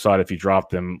get whipsawed if you drop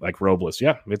them like Robles.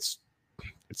 Yeah, it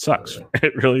sucks.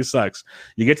 It really sucks.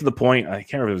 You get to the point, I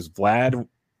can't remember if it was Vlad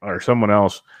or someone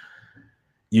else.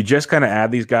 You just kind of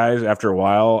add these guys after a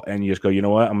while and you just go, you know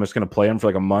what? I'm just going to play them for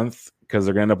like a month because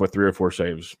they're going to end up with 3 or 4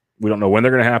 saves. We don't know when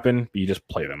they're going to happen, but you just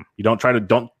play them. You don't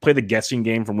play the guessing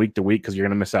game from week to week because you're going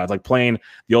to miss out. It's like playing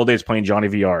the old days playing Johnny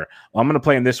VR. Well, I'm going to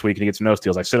play him this week and he gets no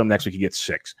steals. I sit him next week, he gets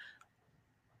 6.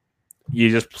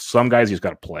 Some guys you just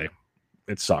got to play.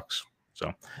 It sucks.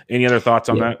 So, any other thoughts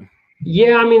on that?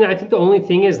 Yeah, I mean, I think the only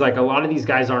thing is like a lot of these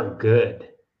guys aren't good.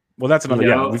 Well, that's another.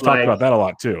 Yeah, we've talked about that a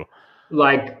lot too.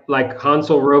 Like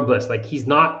Hansel Robles, like he's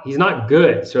not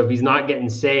good. So if he's not getting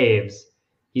saves,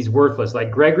 he's worthless.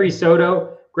 Like Gregory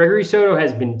Soto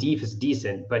has been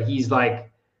decent, but he's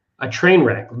like a train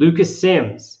wreck. Lucas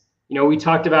Sims, we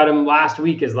talked about him last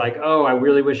week as like, oh, I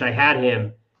really wish I had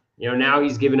him. Now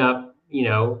he's given up.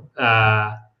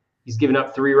 He's given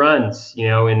up 3 runs,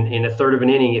 in a third of an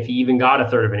inning, if he even got a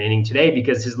third of an inning today,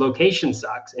 because his location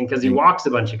sucks and because he walks a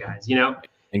bunch of guys, And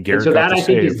so that I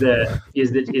think is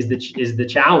the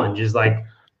challenge. Is like,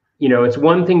 it's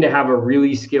one thing to have a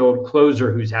really skilled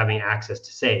closer who's having access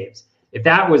to saves. If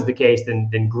that was the case,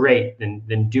 then great,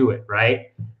 then do it,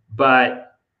 right?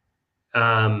 But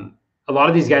a lot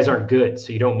of these guys aren't good,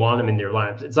 so you don't want them in their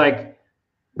lineups. It's like,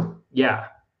 yeah.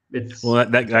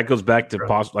 That goes back to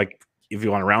like if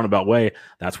you want a roundabout way,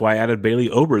 that's why I added Bailey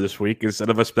Ober this week instead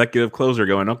of a speculative closer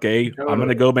going, okay, totally. I'm going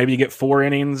to go maybe get 4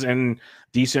 innings and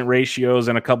decent ratios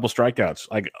and a couple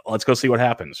strikeouts. Like, let's go see what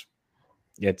happens.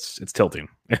 It's tilting.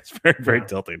 It's very, very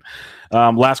tilting.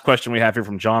 Last question we have here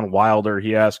from John Wilder.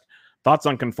 He asked, thoughts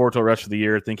on Conforto rest of the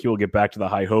year? Think he will get back to the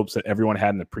high hopes that everyone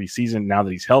had in the preseason now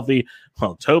that he's healthy?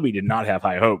 Well, Toby did not have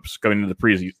high hopes going into the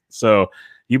preseason. So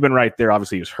you've been right there.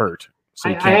 Obviously, he was hurt. So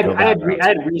I had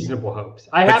reasonable hopes.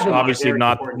 I have obviously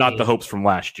not the hopes from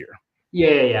last year.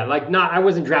 Yeah. Like I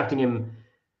wasn't drafting him,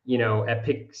 at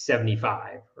pick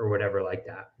 75 or whatever like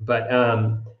that. But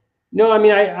no, I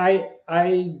mean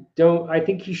I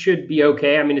think he should be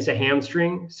okay. I mean, it's a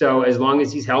hamstring, so as long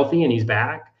as he's healthy and he's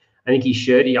back, I think he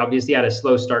should. He obviously had a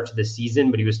slow start to the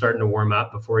season, but he was starting to warm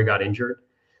up before he got injured.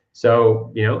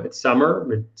 So it's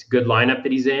summer. It's a good lineup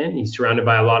that he's in. He's surrounded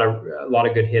by a lot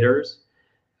of good hitters.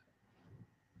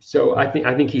 So I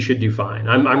think he should do fine.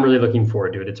 I'm really looking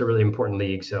forward to it. It's a really important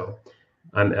league, so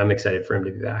I'm excited for him to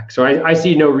be back. So I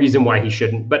see no reason why he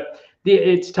shouldn't. But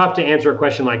it's tough to answer a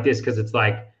question like this because it's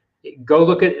like, go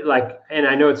look at and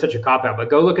I know it's such a cop out, but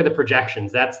go look at the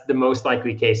projections. That's the most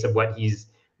likely case of what he's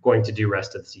going to do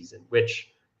rest of the season,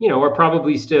 which are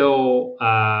probably still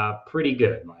pretty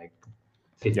good. Like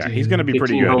 15, he's going to be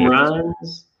pretty good. Home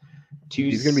runs,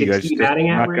 260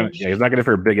 batting average. He's not going to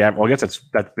for a big average. Well, I guess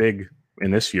that's big. In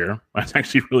this year, that's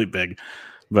actually really big.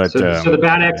 But so the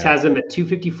Bat X has him at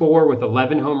 254 with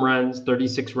 11 home runs,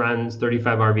 36 runs,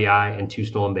 35 RBI, and 2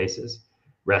 stolen bases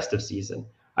rest of season.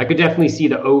 I could definitely see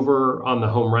the over on the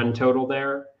home run total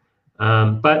there.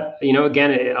 But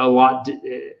again, a lot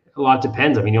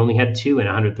depends. I mean, he only had 2 in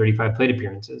 135 plate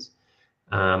appearances.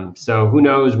 So who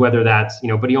knows whether that's,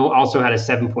 but he also had a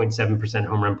 7.7%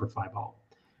 home run per fly ball,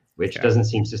 which doesn't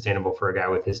seem sustainable for a guy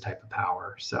with his type of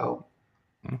power. So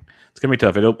it's going to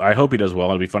be tough. I hope he does well.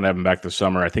 It'll be fun to have him back this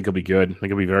summer. I think he'll be good. I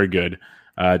think he'll be very good.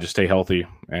 Just stay healthy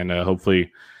and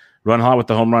hopefully run hot with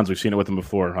the home runs. We've seen it with him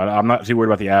before. I'm not too worried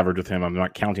about the average with him. I'm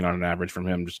not counting on an average from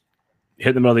him. Just hit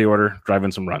in the middle of the order, drive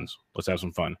in some runs. Let's have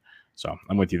some fun. So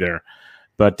I'm with you there.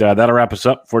 But that'll wrap us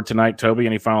up for tonight. Toby,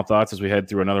 any final thoughts as we head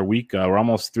through another week? We're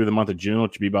almost through the month of June,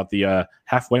 which would be about the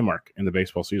halfway mark in the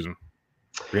baseball season.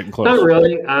 We're getting close. Not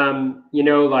really. I don't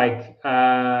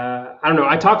know.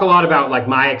 I talk a lot about like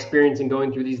my experience in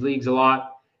going through these leagues a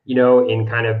lot, in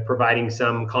kind of providing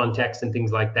some context and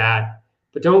things like that.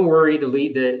 But don't worry,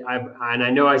 and I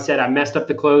know I said I messed up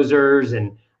the closers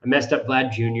and I messed up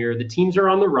Vlad Jr. The teams are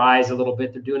on the rise a little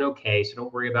bit. They're doing okay, so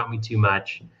don't worry about me too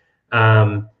much.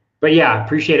 But yeah,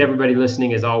 appreciate everybody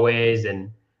listening as always.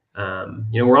 And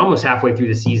we're almost halfway through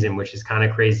the season, which is kind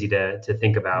of crazy to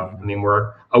think about. I mean,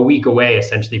 we're a week away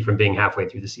essentially from being halfway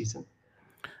through the season.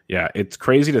 Yeah, it's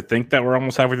crazy to think that we're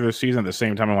almost halfway through the season. At the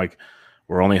same time, I'm like,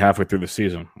 we're only halfway through the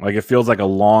season. Like, it feels like a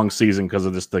long season because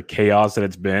of the chaos that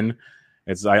it's been.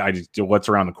 It's I just, what's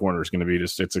around the corner is going to be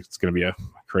it's going to be a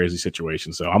crazy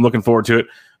situation. So I'm looking forward to it.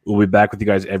 We'll be back with you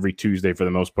guys every Tuesday for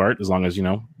the most part, as long as,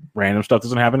 random stuff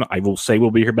doesn't happen. I will say we'll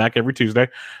be here back every Tuesday.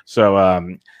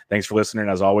 So thanks for listening.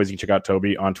 As always, you can check out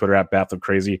Toby on Twitter at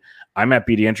BatFlipCrazy. I'm at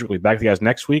BDentric. We'll be back with you guys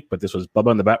next week, but this was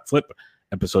Bubba and the Bat Flip,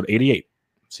 episode 88.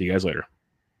 See you guys later.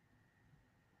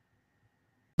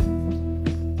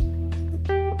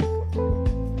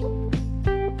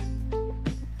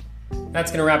 That's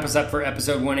going to wrap us up for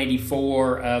episode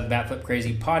 184 of the Bat Flip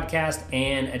Crazy podcast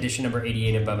and edition number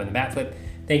 88 of Bubba and the Bat Flip.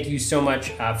 Thank you so much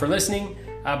for listening.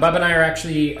 Bubba and I are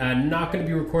actually not going to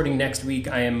be recording next week.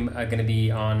 I am going to be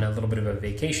on a little bit of a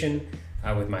vacation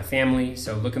with my family,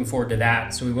 so looking forward to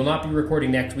that. So we will not be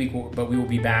recording next week, but we will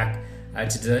be back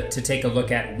to take a look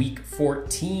at week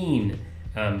 14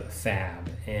 fab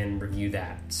and review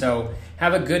that. So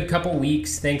have a good couple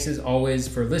weeks. Thanks as always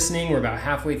for listening. We're about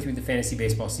halfway through the fantasy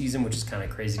baseball season, which is kind of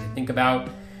crazy to think about.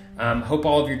 Hope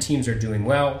all of your teams are doing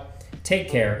well. Take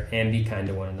care and be kind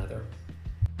to one another.